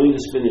 hold on, let me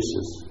just finish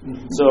this.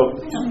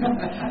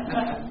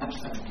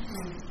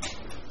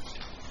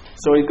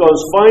 So it goes,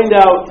 find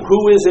out who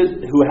is it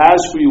who has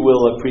free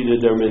will or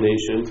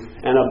predetermination,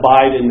 and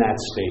abide in that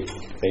state,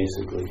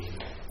 basically.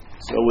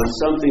 So when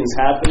something's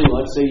happening,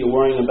 let's say you're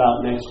worrying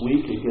about next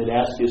week, you could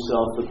ask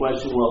yourself the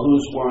question, well,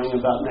 who's worrying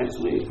about next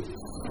week?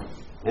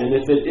 And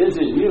if it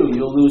isn't you,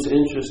 you'll lose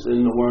interest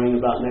in the worrying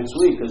about next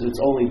week, because it's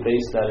only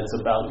based that it's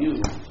about you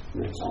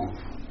next week.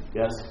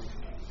 Yes?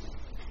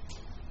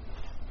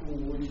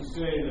 Would you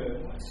say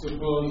that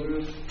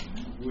supposers,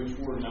 which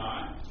were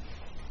not,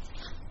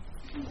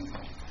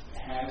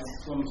 has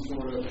some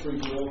sort of free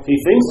will? He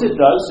thinks it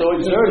does, so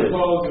exert it.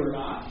 Suppose or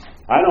not?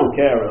 I don't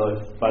care, really.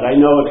 But I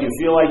know if you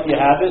feel like you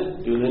have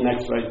it, do the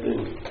next right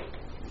thing.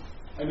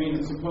 I mean,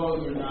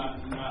 suppose or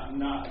not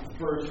the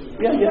person.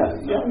 Yeah.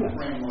 The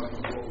framework of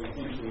what we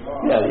think we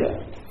are. Yeah.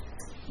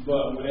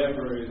 But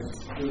whatever is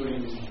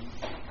doing.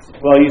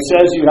 Well, he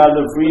says you have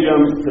the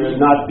freedom to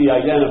not be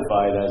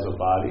identified as a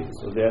body,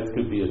 so that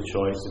could be a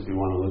choice if you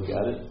want to look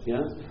at it.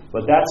 Yeah,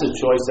 but that's a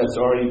choice that's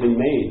already been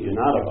made. You're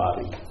not a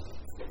body.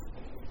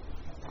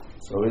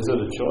 So is it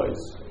a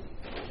choice?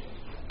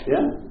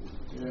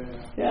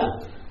 Yeah.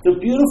 The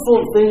beautiful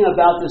thing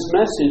about this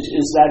message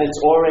is that it's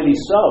already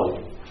so.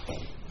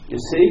 You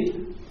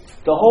see?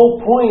 The whole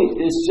point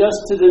is just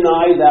to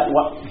deny that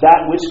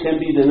which can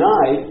be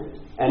denied,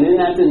 and in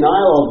that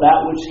denial of that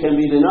which can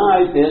be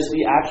denied, there's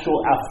the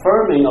actual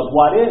affirming of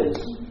what is,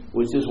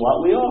 which is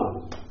what we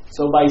are.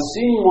 So by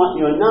seeing what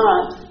you're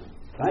not,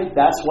 right,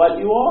 that's what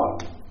you are.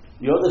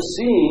 You're the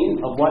seeing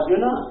of what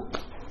you're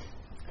not.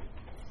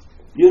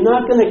 You're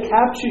not going to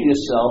capture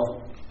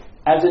yourself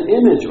as an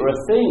image or a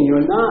thing.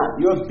 You're not.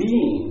 You're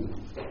being.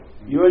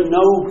 You're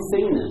no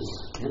thingness.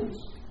 Yes?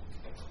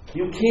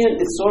 You can't,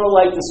 it's sort of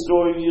like the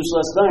story we used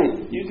last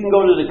night. You can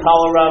go to the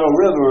Colorado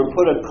River and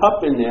put a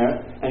cup in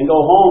there and go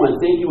home and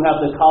think you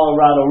have the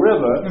Colorado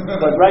River,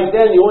 but right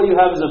then all you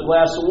have is a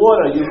glass of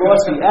water. You've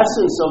lost the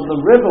essence of the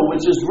river,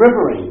 which is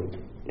rivering.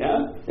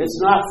 Yeah? It's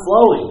not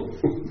flowing.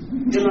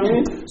 You know what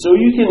I mean? So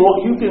you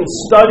can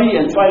study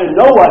and try to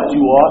know what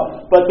you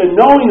are, but the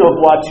knowing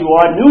of what you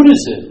are nudes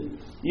it.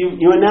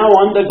 You're now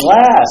under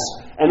glass.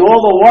 And all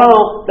the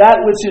while, that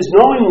which is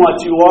knowing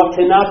what you are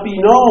cannot be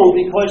known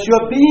because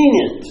you're being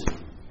it.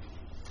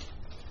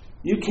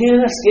 You can't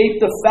escape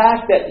the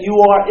fact that you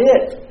are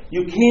it.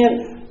 You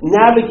can't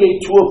navigate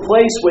to a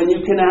place when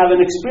you can have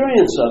an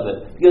experience of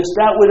it, because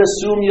that would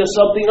assume you're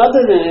something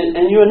other than it,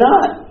 and you're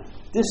not.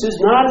 This is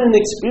not an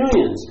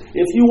experience.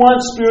 If you want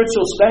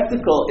spiritual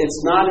spectacle, it's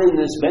not in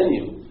this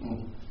venue.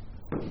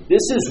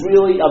 This is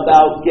really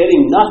about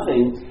getting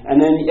nothing, and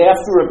then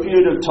after a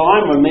period of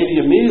time, or maybe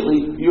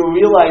immediately, you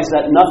realize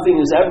that nothing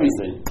is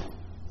everything.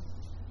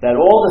 That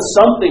all the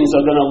somethings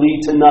are going to lead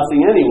to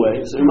nothing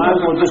anyway, so you might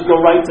as well just go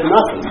right to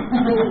nothing.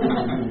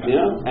 You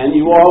know? And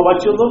you are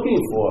what you're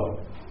looking for.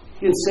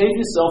 You can save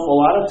yourself a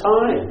lot of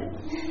time.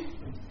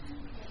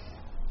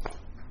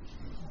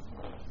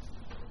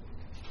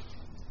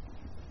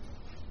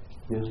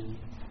 Yeah.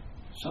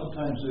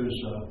 Sometimes there's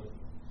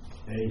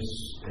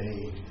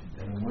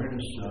an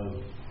awareness of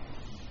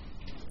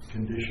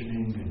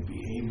conditioning and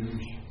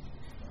behaviors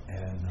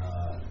and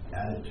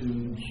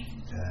attitudes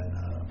and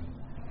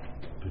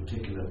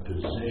particular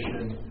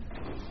position,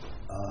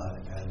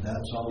 and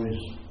that's always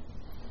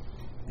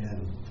in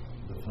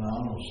the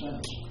phenomenal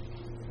sense.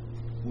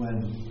 When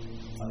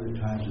other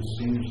times it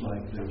seems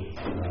like there's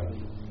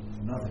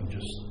nothing,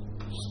 just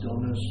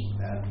stillness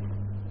and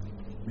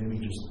maybe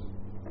just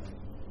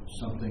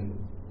something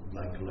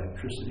like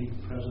electricity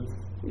present.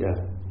 Yeah.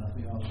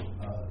 Nothing else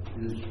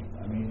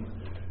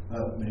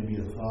maybe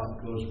a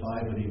thought goes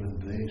by, but even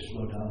they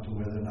slow down to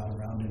where they're not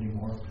around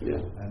anymore. Yeah.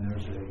 And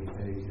there's a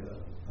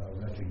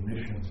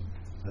recognition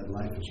that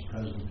life is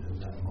present in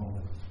that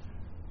moment.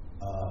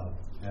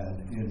 And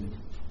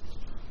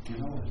it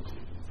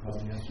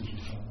probably answers your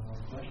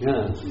question.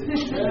 Yeah.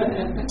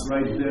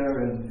 Right there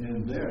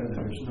and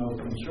there's no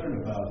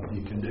concern about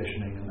the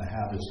conditioning and the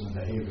habits and the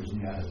behaviors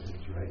and the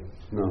attitudes, right?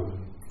 No.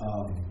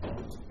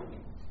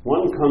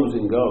 One comes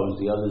and goes,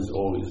 the other's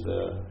always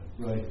there.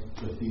 Right,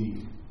 but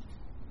the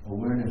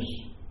awareness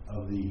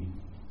of the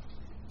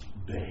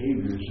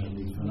behaviors and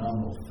the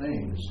phenomenal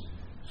things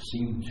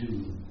seem to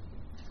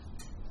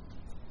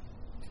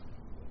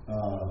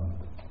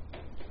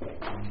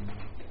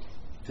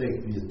take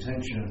the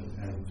attention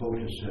and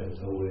focus it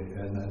away,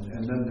 and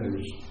then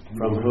there's...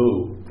 From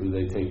who do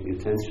they take the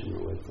attention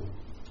away from?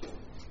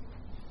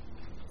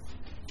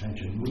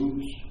 Attention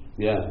moves.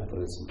 Yeah,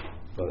 but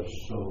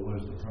so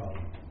where's the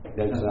problem?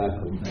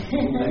 Exactly.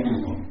 Thank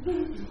you.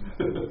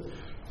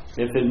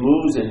 If it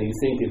moves and you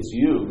think it's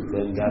you,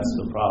 then that's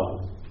the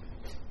problem.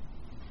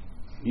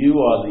 You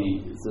are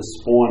the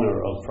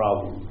spawner of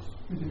problems.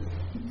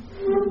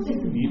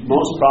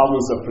 Most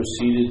problems are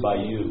preceded by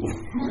you.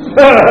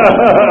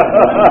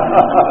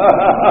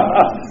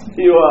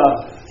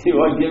 You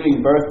are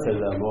giving birth to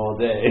them all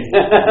day.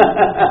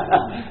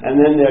 And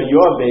then they're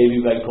your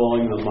baby by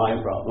calling them my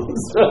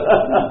problems.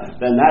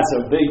 Then that's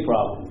a big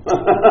problem.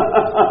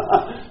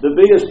 The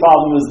biggest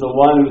problem is the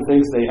one who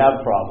thinks they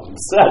have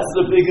problems. That's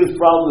the biggest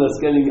problem that's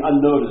getting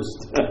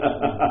unnoticed.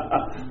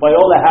 By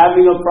all the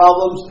having of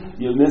problems,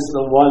 you miss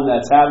the one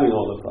that's having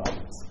all the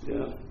problems.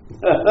 Yeah.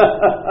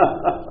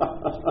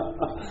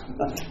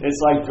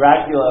 It's like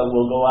Dracula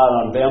will go out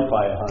on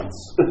vampire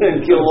hunts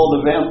and kill all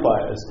the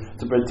vampires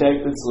to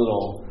protect its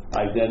little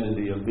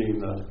identity of being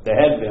the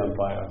head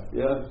vampire.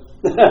 Yeah.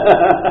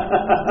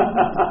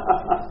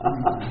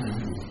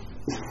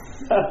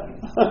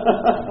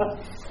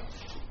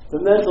 The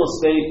mental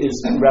state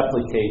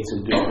replicates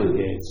and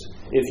duplicates.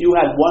 If you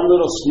had one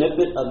little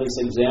snippet of this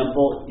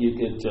example, you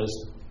could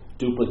just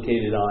duplicate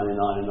it on and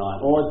on and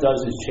on. All it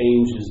does is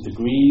changes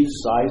degrees,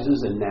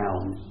 sizes, and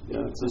nouns. You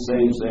know, it's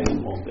the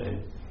same all day.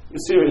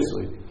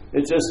 Seriously.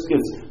 It just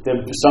gives,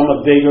 some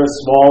are bigger,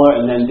 smaller,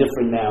 and then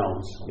different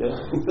nouns.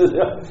 Yeah?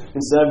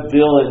 Instead of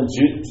Bill and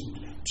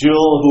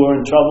Jill who are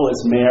in trouble,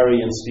 it's Mary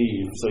and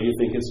Steve. So you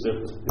think it's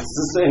different. It's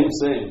the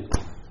same.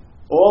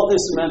 All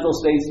this mental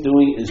state's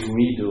doing is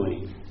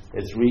redoing.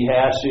 It's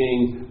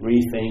rehashing,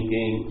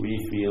 rethinking,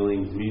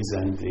 refeeling,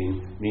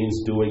 resenting.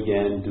 Means do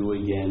again, do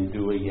again,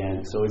 do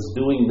again. So it's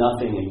doing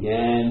nothing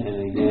again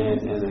and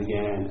again and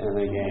again and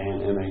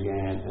again and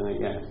again and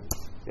again.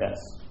 Yes.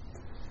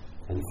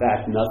 In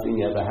fact,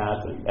 nothing ever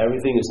happened.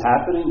 Everything is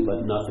happening,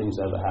 but nothing's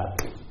ever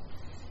happened.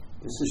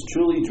 This is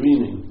truly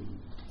dreaming.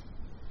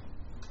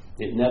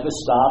 It never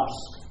stops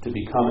to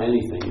become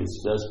anything.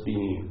 It's just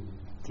being.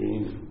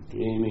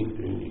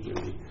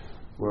 Dreaming.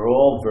 We're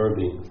all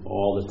verbing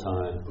all the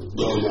time. There's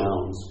no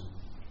nouns.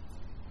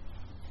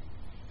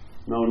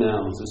 No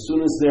nouns. As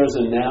soon as there's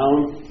a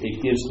noun,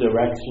 it gives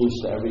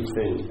directions to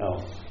everything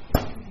else.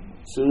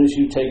 As soon as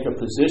you take a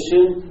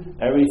position,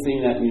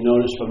 everything that you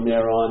notice from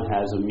there on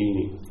has a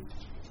meaning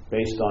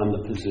based on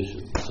the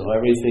position. So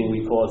everything,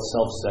 we call it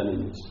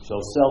self-centeredness. So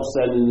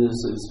self-centeredness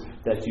is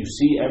that you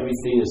see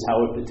everything as how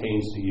it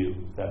pertains to you.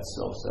 That's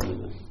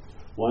self-centeredness.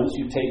 Once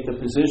you take the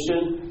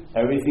position,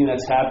 everything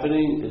that's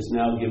happening is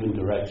now given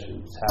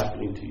direction. It's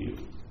happening to you.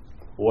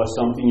 Or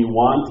something you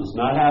want is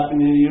not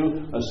happening to you,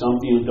 or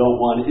something you don't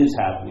want is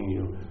happening to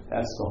you.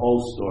 That's the whole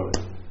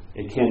story.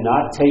 It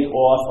cannot take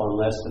off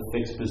unless the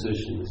fixed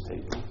position is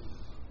taken.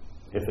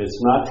 If it's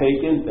not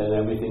taken, then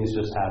everything is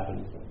just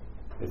happening.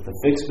 If the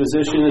fixed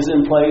position is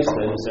in place,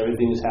 then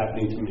everything is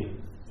happening to me.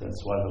 That's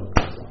what it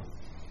comes on.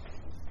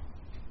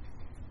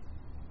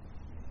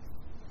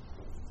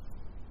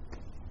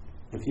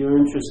 If you're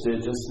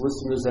interested, just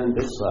listen to Zen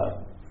Bitch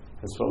Slap.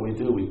 That's what we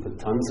do. We put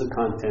tons of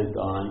content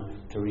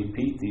on to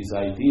repeat these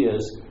ideas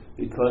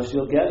because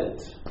you'll get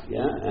it,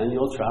 yeah, and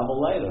you'll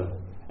travel lighter.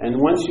 And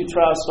once you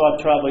start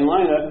traveling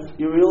lighter,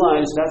 you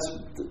realize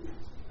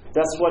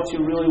that's what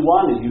you really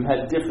wanted. You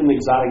had different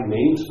exotic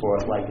names for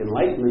it, like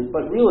enlightenment,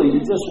 but really you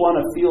just want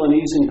to feel an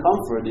ease and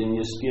comfort in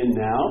your skin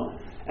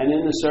now, and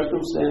in the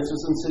circumstances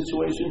and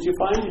situations you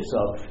find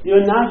yourself.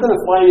 You're not going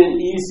to find an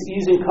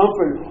ease and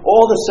comfort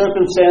all the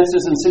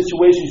circumstances and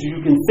situations you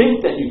can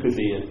think that you could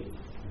be in.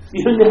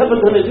 You're never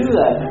going to do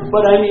that.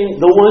 But I mean,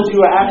 the ones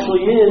you are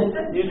actually in,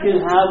 you can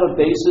have a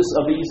basis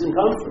of ease and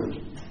comfort.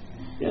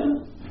 Yeah,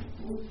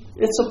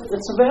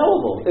 it's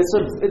available. It's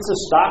a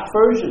stock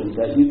version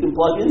that you can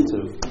plug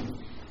into.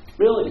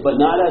 Really, but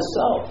not as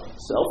self.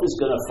 Self is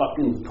going to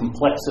fucking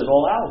complex it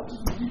all out.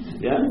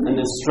 Yeah, and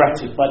then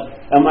stretch it. But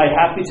am I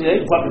happy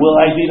today? What will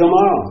I be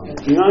tomorrow?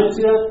 You know what I'm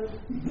saying?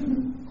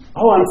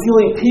 Oh, I'm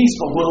feeling peace,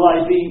 but will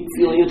I be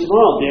feeling it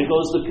tomorrow? There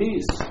goes the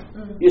peace.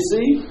 You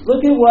see?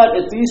 Look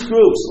at these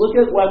groups, look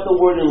at what the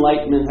word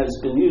enlightenment has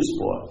been used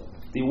for.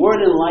 The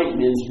word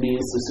enlightenment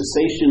means the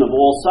cessation of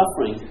all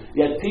suffering.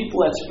 Yet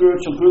people at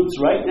spiritual groups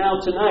right now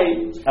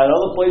tonight, at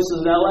other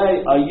places in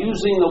LA, are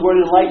using the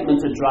word enlightenment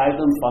to drive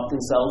them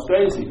fucking selves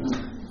crazy.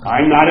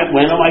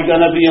 When am I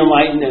going to be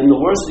enlightened? And the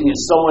worst thing is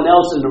someone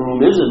else in the room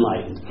is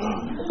enlightened.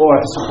 Or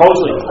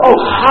supposedly,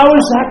 how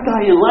is that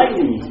guy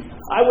enlightened?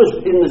 I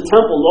was in the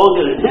temple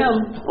longer than him.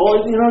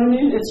 Or, you know what I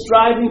mean? It's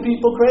driving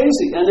people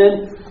crazy. And then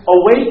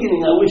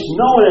awakening, I wish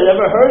no one had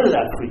ever heard of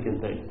that freaking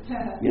thing.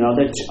 You know,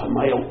 they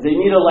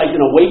need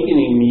an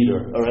awakening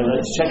meter. Or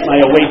let's check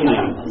my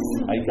awakening.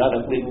 I got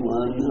a big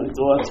one, I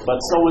thought, but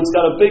someone's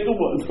got a bigger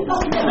one.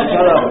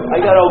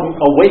 I got to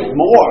awake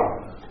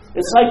more.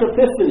 It's like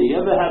epiphany.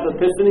 You ever have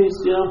epiphanies,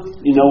 you know?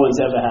 No one's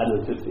ever had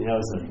an epiphany. That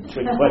was a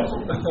trick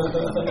question.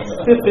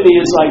 Epiphany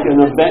is like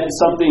an event,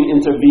 something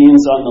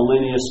intervenes on the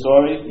linear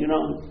story, you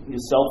know? Your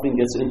selfing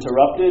gets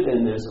interrupted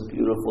and there's a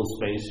beautiful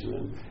space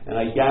you're in. And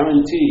I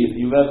guarantee, if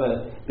you've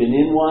ever been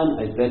in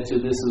one, I bet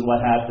you this is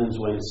what happens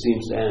when it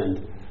seems to end.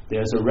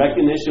 There's a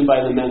recognition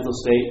by the mental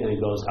state, and it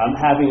goes, I'm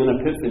having an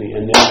epiphany,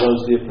 and there goes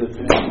the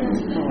epiphany.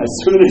 As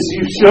soon as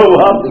you show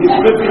up, the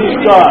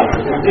epiphany's gone.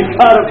 You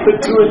got to put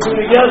two and two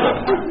together.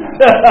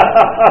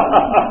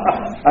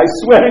 I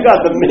swear to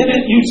God, the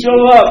minute you show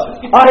up,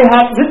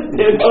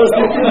 there goes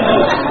the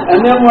epiphany.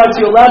 And then what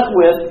you're left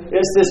with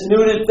is this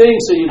muted thing,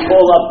 so you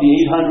call up the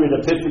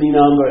 800 epiphany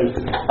number.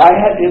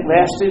 It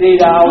lasted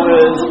 8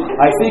 hours.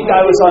 I think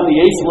I was on the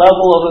 8th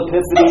level of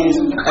epiphanies.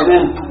 And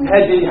then,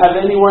 did you have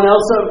anyone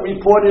else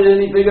reported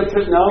any big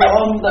epiphany? No,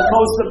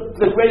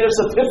 the greatest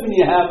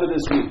epiphany you have for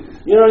this week.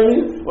 You know what I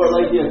mean? Or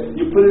like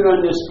you put it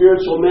on your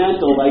spiritual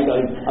mantle, like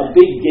a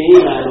big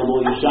game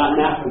animal you shot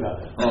in Africa.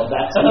 Oh,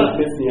 that's the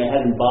epiphany I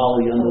had in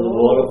Bali under the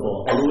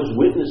waterfall. And it was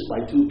witnessed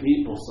by 2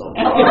 people, so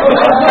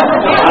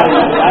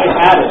I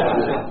had it.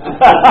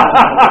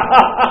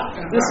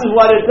 This is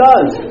what it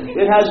does.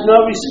 It has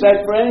no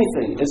respect for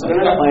anything. It's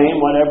going to claim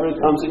whatever it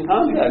comes in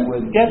contact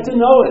with. Get to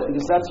know it,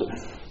 because that's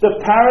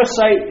the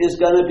parasite is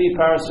going to be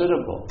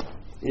parasitical.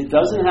 It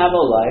doesn't have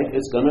a life.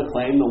 It's going to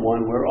claim the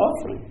one we're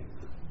offering.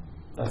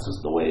 That's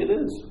just the way it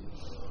is.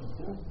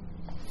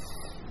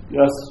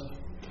 Yes?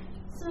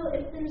 So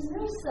if there's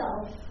no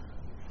self,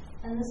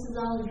 and this is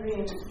all a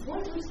dream,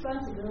 what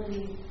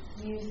responsibility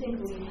do you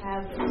think we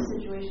have in a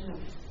situation of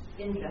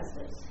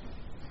injustice?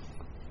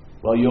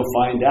 Well, you'll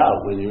find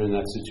out when you're in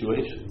that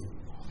situation.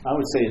 I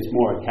would say it's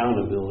more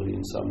accountability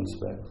in some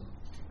respects.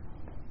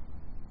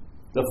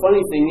 The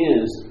funny thing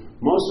is,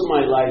 most of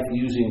my life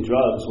using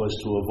drugs was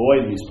to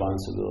avoid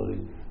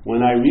responsibility.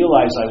 When I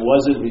realized I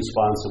wasn't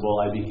responsible,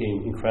 I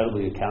became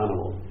incredibly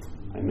accountable.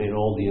 I made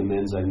all the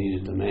amends I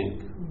needed to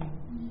make.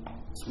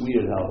 It's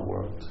weird how it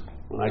worked.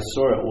 When I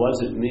saw it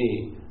wasn't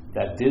me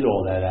that did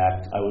all that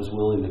act, I was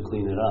willing to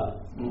clean it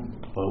up.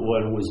 But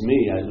what was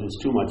me, it was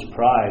too much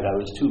pride. I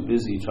was too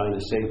busy trying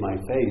to save my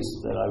face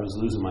that I was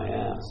losing my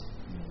ass.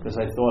 because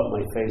I thought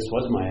my face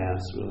was my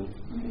ass, really.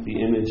 The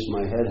image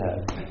my head had.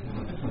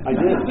 I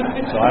did.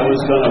 So I was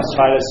going to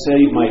try to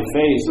save my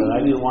face, and I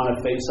didn't want to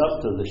face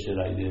up to the shit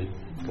I did,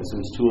 because it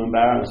was too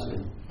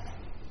embarrassing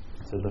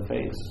to the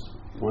face.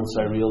 Once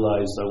I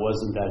realized I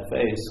wasn't that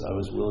face, I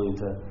was willing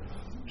to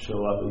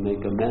show up and make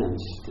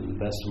amends to the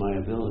best of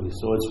my ability.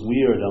 So it's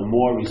weird. I'm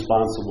more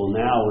responsible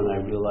now when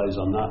I realize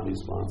I'm not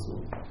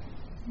responsible.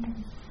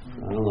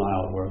 I don't know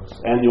how it works.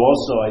 And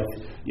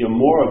you're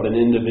more of an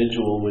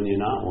individual when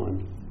you're not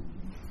one.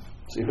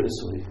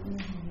 Seriously.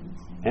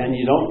 And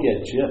you don't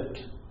get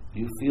gypped.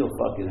 You feel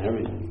fucking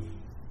everything.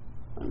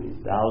 I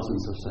mean,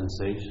 thousands of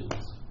sensations.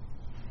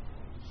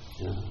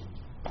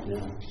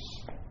 Yeah.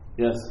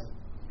 Yes?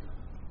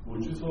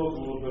 Would you talk a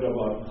little bit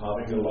about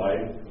having a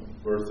life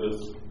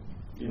versus,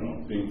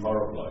 being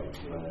part of life?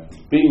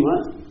 Being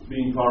what?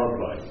 Being part of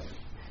life.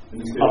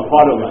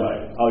 Part of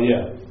life. Oh,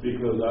 yeah.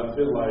 Because I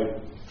feel like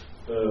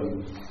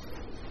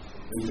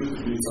it should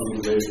be some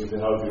relation to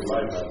how your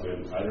life has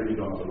been. I really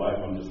don't have a life,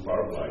 I'm just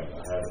part of life.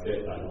 I have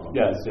it, I know.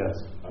 Yes.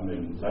 I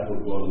mean, that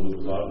would go on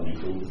without me.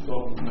 So would you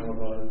talk more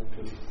about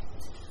it?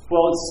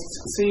 Well,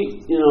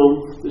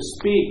 to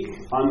speak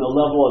on the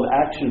level of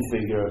action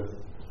figure,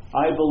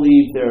 I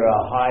believe there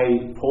are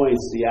high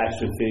points the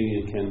action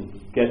figure can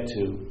get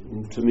to.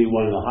 To me,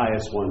 one of the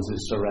highest ones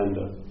is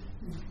surrender.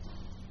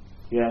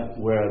 Yeah,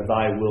 where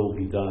thy will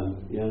be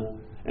done. Yeah.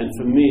 And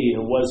for me,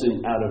 it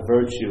wasn't out of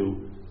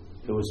virtue,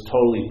 it was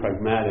totally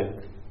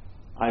pragmatic.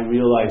 I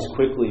realized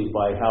quickly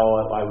by how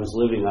I was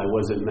living, I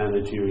wasn't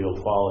managerial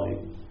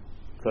quality.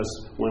 Because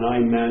when I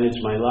managed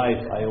my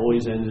life, I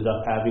always ended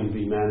up having to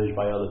be managed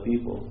by other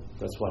people.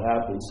 That's what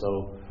happened.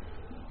 So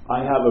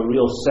I have a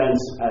real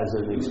sense as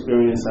an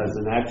experience, as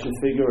an action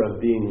figure,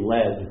 of being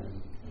led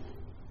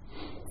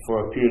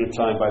for a period of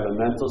time by the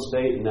mental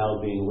state, and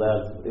now being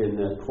led in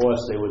the Course,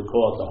 they would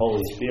call it the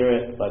Holy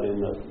Spirit, but in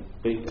the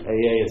big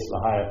AA it's the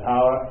higher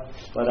power,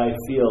 but I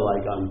feel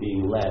like I'm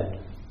being led,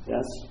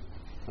 yes?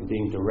 I'm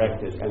being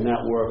directed, and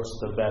that works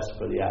the best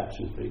for the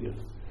action figure.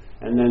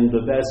 And then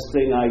the best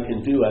thing I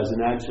can do as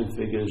an action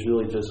figure is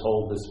really just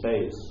hold the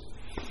space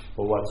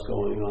for what's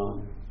going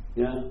on,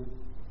 yeah?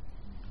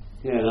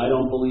 Yeah, and I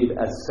don't believe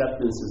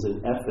acceptance is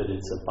an effort,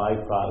 it's a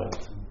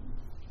byproduct.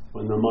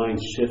 When the mind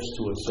shifts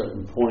to a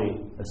certain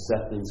point,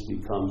 acceptance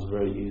becomes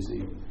very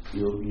easy.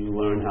 You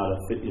learn how to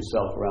fit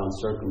yourself around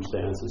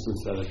circumstances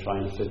instead of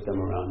trying to fit them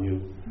around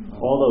you.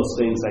 All those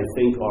things, I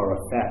think, are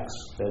effects.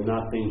 They're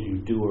not things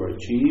you do or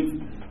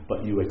achieve,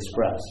 but you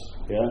express.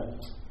 Yeah?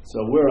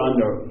 So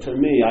to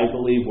me, I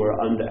believe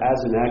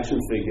as an action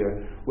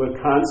figure, we're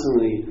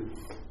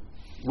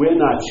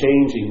not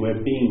changing,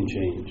 we're being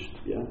changed.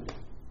 Yeah?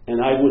 And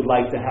I would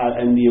like to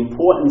and the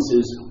importance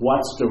is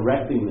what's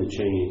directing the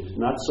change.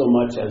 Not so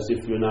much as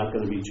if you're not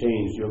going to be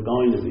changed, you're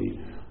going to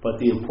be. But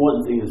the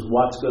important thing is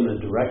what's going to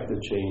direct the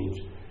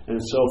change. And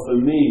so for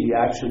me, the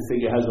action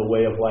figure has a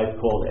way of life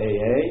called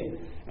AA.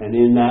 And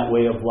in that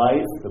way of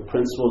life, the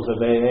principles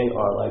of AA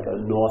are like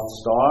a North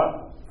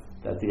Star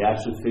that the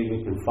action figure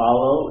can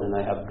follow. And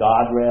I have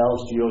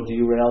guardrails,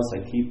 GOD rails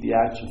that keep the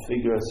action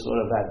figure sort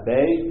of at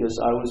bay because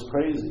I was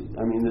crazy.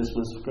 I mean, this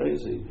was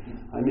crazy.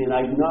 I mean,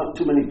 not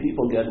too many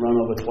people get run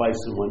over twice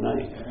in one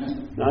night.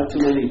 Not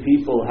too many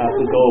people have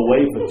to go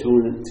away for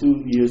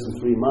 2 years and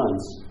 3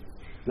 months.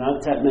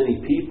 Not that many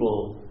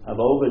people have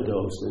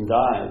overdosed and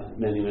died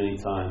many, many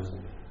times.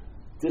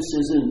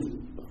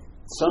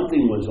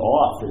 Something was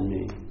off in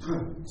me.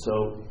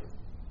 So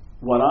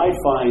what I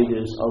find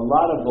is a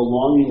lot of the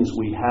longings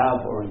we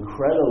have are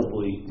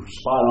incredibly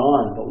spot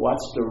on, but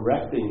what's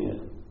directing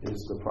it is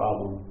the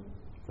problem.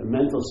 The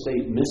mental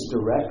state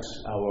misdirects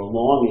our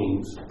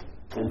longings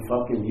and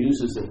fucking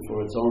uses it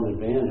for its own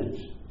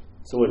advantage.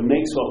 So it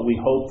makes what we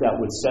hope that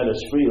would set us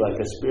free, like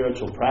a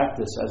spiritual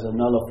practice, as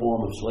another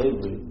form of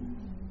slavery.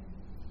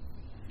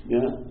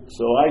 Yeah?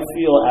 So I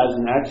feel as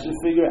an action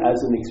figure, as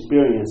an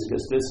experience,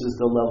 because this is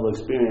the level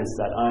of experience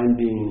that I'm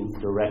being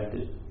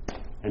directed.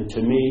 And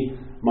to me,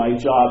 my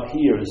job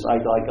here is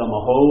like I'm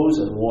a hose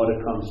and water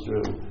comes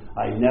through.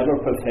 I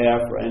never prepare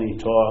for any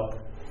talk.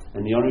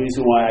 And the only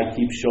reason why I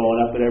keep showing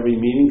up at every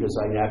meeting, because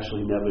I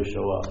actually never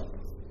show up.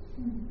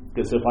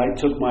 Because if I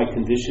took my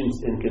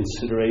conditions in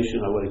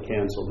consideration, I would have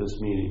canceled this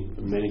meeting.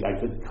 I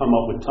could come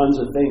up with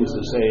tons of things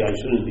to say I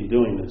shouldn't be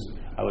doing this.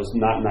 I was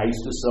not nice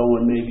to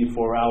someone maybe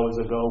 4 hours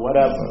ago,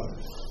 whatever.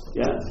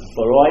 Yeah,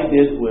 but all I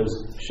did was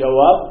show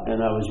up, and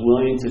I was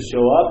willing to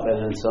show up,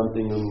 and then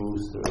something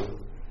moves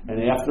through.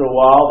 And after a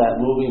while, that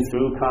moving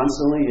through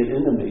constantly, it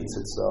intimates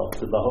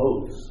itself to the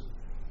hose.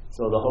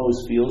 So the hose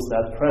feels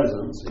that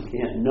presence. It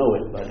can't know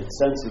it, but it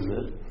senses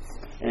it.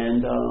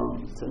 And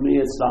to me,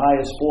 it's the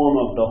highest form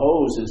of the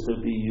hose is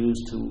to be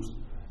used to,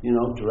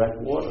 direct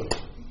water.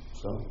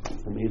 So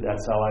to me,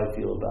 that's how I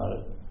feel about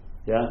it.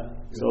 Yeah?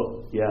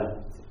 So, yeah.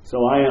 So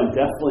I am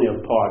definitely a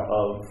part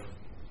of,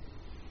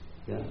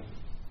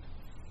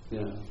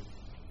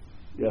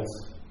 Yes.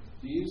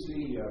 Do you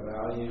see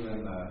value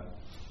in the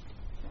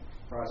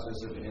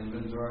process of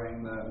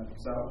inventorying the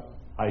self?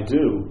 I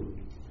do.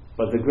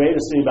 But the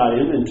greatest thing about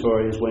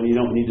inventory is when you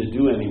don't need to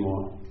do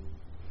anymore.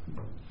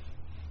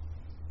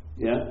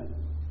 Yeah?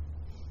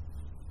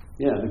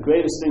 Yeah, the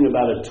greatest thing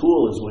about a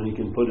tool is when you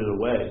can put it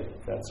away.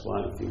 That's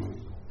why I'm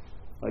feeling.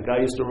 Like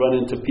I used to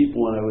run into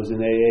people when I was in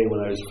AA,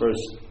 when I was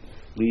first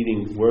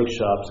leading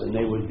workshops, and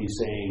they would be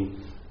saying,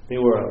 they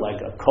were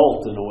like a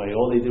cult in a way.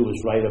 All they did was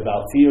write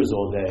about fears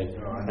all day.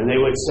 And they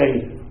would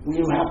say, well,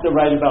 you have to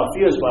write about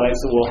fears. But I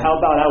said, well, how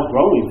about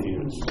outgrowing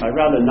fears? I'd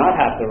rather not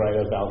have to write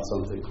about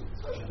something.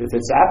 If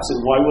it's absent,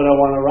 why would I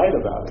want to write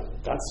about it?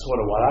 That's sort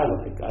of what I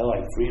like. I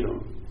like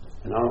freedom.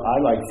 And I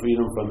like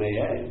freedom from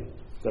AA.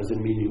 Doesn't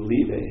mean you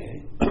leave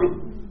AA.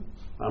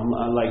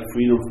 I like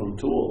freedom from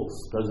tools.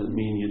 Doesn't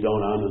mean you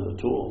don't honor the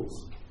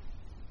tools.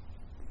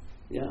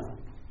 Yeah.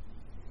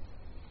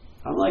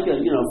 I'm like for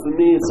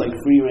me, it's like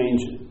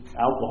free-range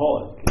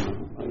alcoholic.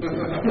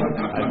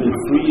 I've been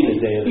freed a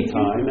day at a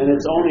time, and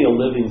it's only a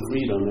living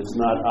freedom. It's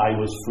not I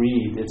was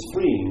freed. It's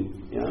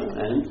freeing.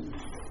 And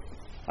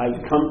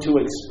I've come to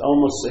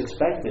almost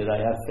expect it. I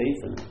have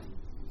faith in it.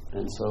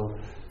 And so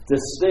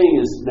this thing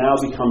has now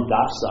become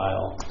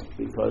docile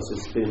because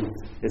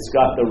it's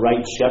got the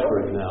right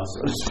shepherd now,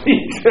 so to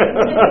speak.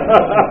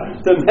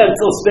 The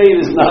mental state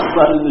is not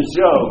running the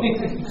show.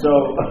 So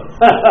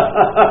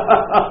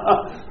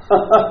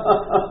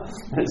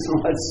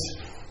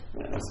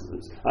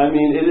I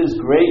mean, it is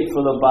great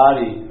for the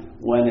body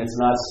when it's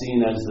not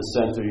seen as the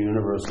center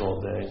universe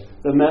all day.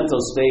 The mental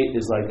state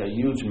is like a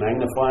huge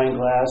magnifying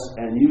glass,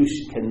 and you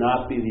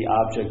cannot be the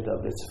object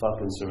of its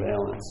fucking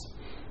surveillance.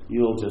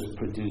 You'll just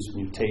produce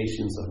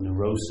mutations of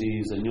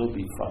neuroses, and you'll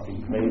be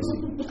fucking crazy.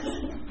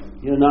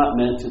 You're not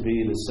meant to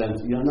be the center.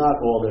 You're not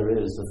all there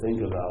is to think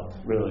about,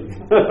 really.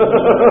 And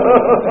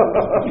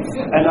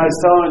I was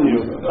telling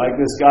you, like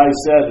this guy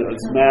said,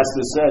 this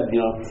master said,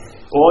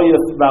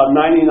 about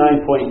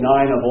 99.9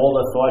 of all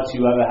the thoughts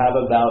you ever have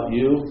about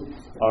you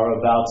are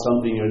about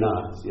something you're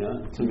not.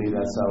 Yeah, to me,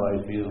 that's how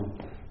I feel.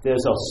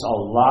 There's a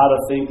lot of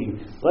thinking.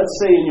 Let's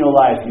say in your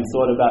life you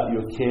thought about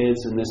your kids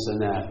and this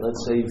and that.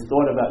 Let's say you've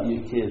thought about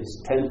your kids,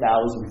 10,000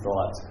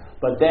 thoughts.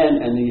 But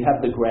then you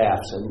have the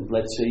graphs, and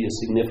let's say your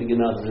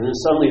significant other, and then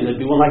suddenly there'd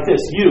be one like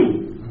this,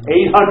 you,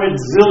 800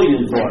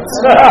 zillion thoughts.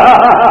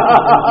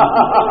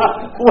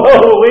 Whoa,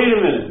 wait a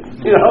minute.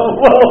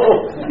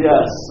 Whoa,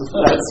 yes,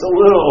 that's a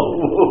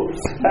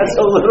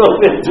little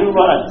bit too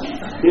much.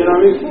 You know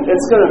what I mean?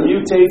 It's going to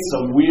mutate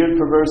some weird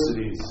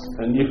perversities,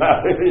 and you're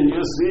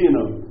seeing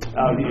them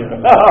out here.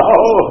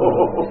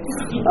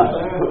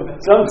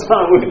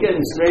 Sometimes we're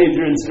getting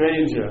stranger and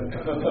stranger.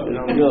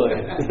 Really,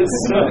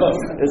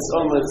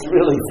 it's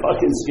really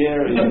fucking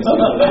scary. And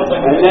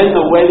then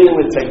the wedding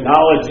with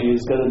technology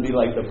is going to be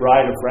like the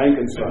Bride of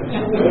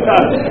Frankenstein.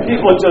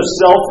 People just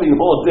selfie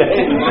all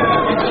day,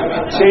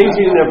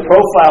 changing their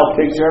profile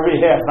picture every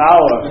half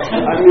hour.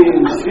 I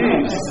mean,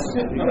 jeez,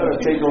 you got to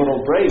take a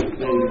little break.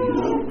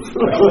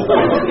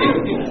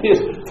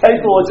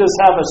 People will just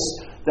have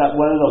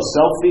one of those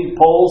selfie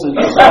poles and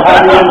just have it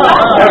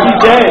every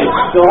day.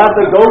 They'll have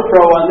the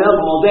GoPro on them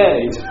all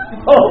day.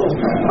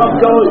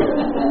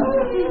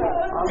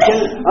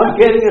 I'm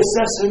getting a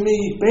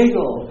sesame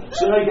bagel.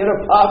 Should I get a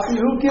poppy?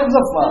 Who gives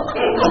a fuck?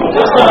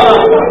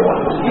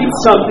 Eat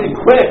something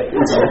quick.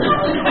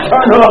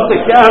 Turn off the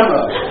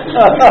camera.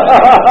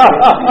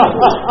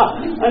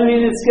 I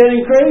mean, it's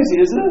getting crazy,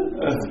 isn't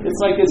it? It's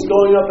like it's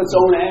going up its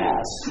own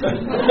ass.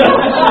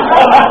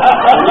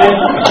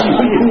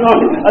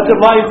 A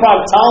divine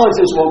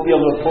proctologist won't be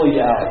able to pull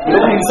you out.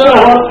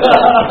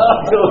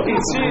 You'll be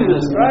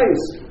Jesus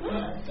Christ.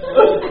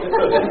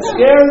 It's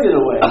scary in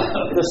a way.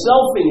 The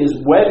selfing is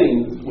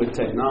wedding with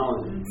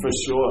technology, for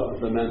sure,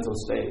 the mental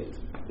state.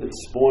 It's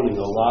spawning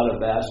a lot of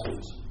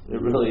bastards.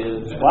 It really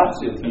is. Watch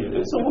it here.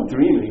 It's all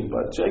dreaming,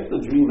 but check the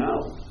dream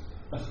out.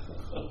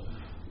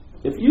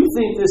 If you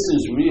think this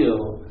is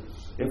real,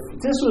 if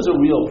this was a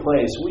real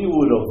place, we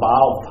would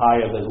evolve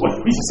higher than what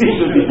we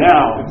seem to be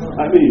now.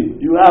 I mean,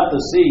 you have to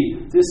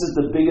see, this is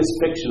the biggest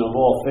fiction of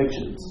all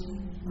fictions.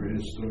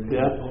 Greatest story.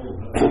 Yeah.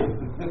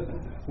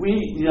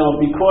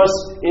 Because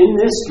in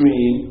this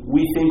dream,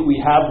 we think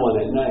we have one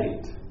at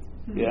night.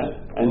 Yeah?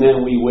 And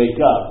then we wake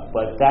up.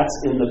 But that's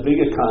in the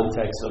bigger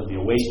context of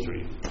the awake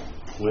dream.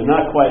 We're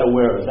not quite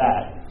aware of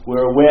that.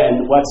 We're aware,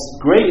 and what's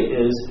great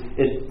is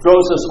it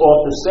throws us off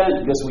the scent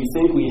because we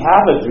think we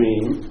have a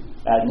dream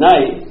at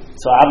night.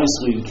 So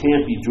obviously you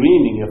can't be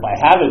dreaming if I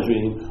have a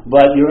dream,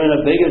 but you're in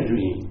a bigger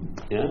dream.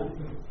 Yeah?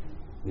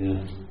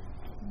 Yeah.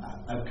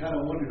 I've kind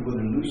of wondered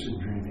whether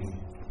lucid dreaming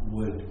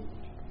would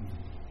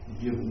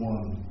give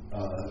one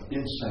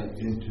insight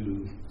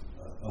into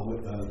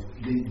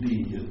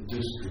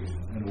this dream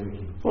and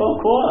awakening. Well, of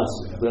course.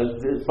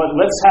 But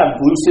let's have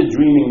lucid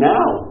dreaming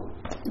now.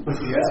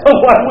 Yeah. So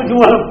why would you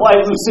want to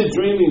apply lucid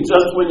dreaming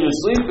just when you're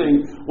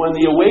sleeping when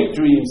the awake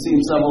dream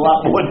seems to have a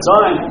lot more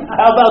time?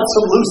 How about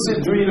some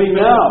lucid dreaming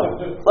now?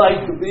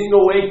 Like being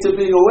awake to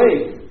being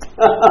awake.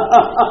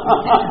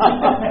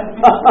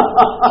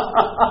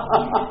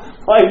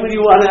 Why would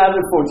you want to have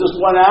it for just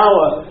 1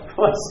 hour?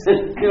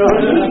 You know what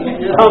I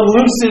mean? I'm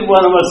lucid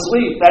when I'm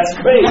asleep. That's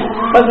great.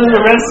 But then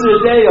the rest of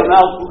the day, I'm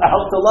out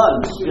to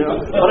lunch. You know,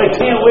 but I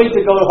can't wait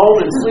to go home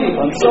and sleep.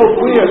 I'm so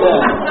clear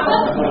then.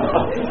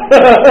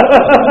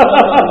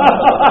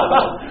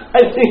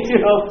 I think,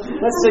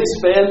 let's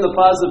expand the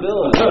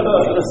possibility.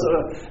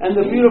 And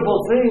the beautiful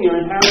thing, you're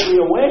inherently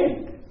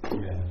awake.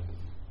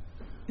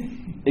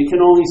 It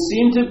can only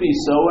seem to be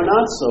so or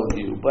not so to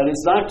you, but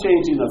it's not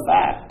changing the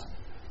fact.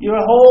 Your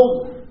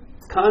whole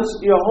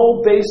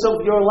base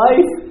of your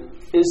life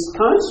is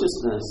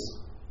consciousness.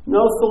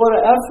 No thought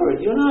or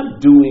effort. You're not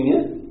doing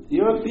it.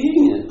 You're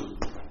being it.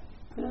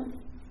 Yeah.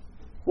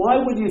 Why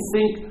would you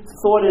think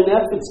thought and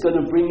effort's going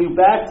to bring you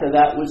back to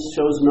that which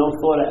shows no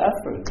thought or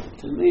effort?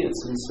 To me,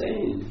 it's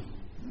insane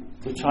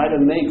to try to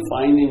make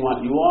finding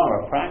what you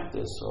are a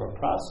practice or a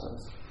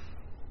process.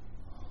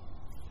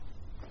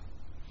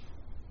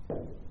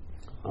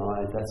 All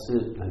right, that's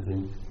it, I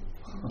think.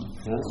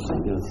 Yes.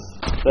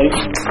 Thank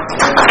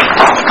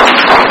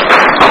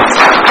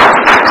you.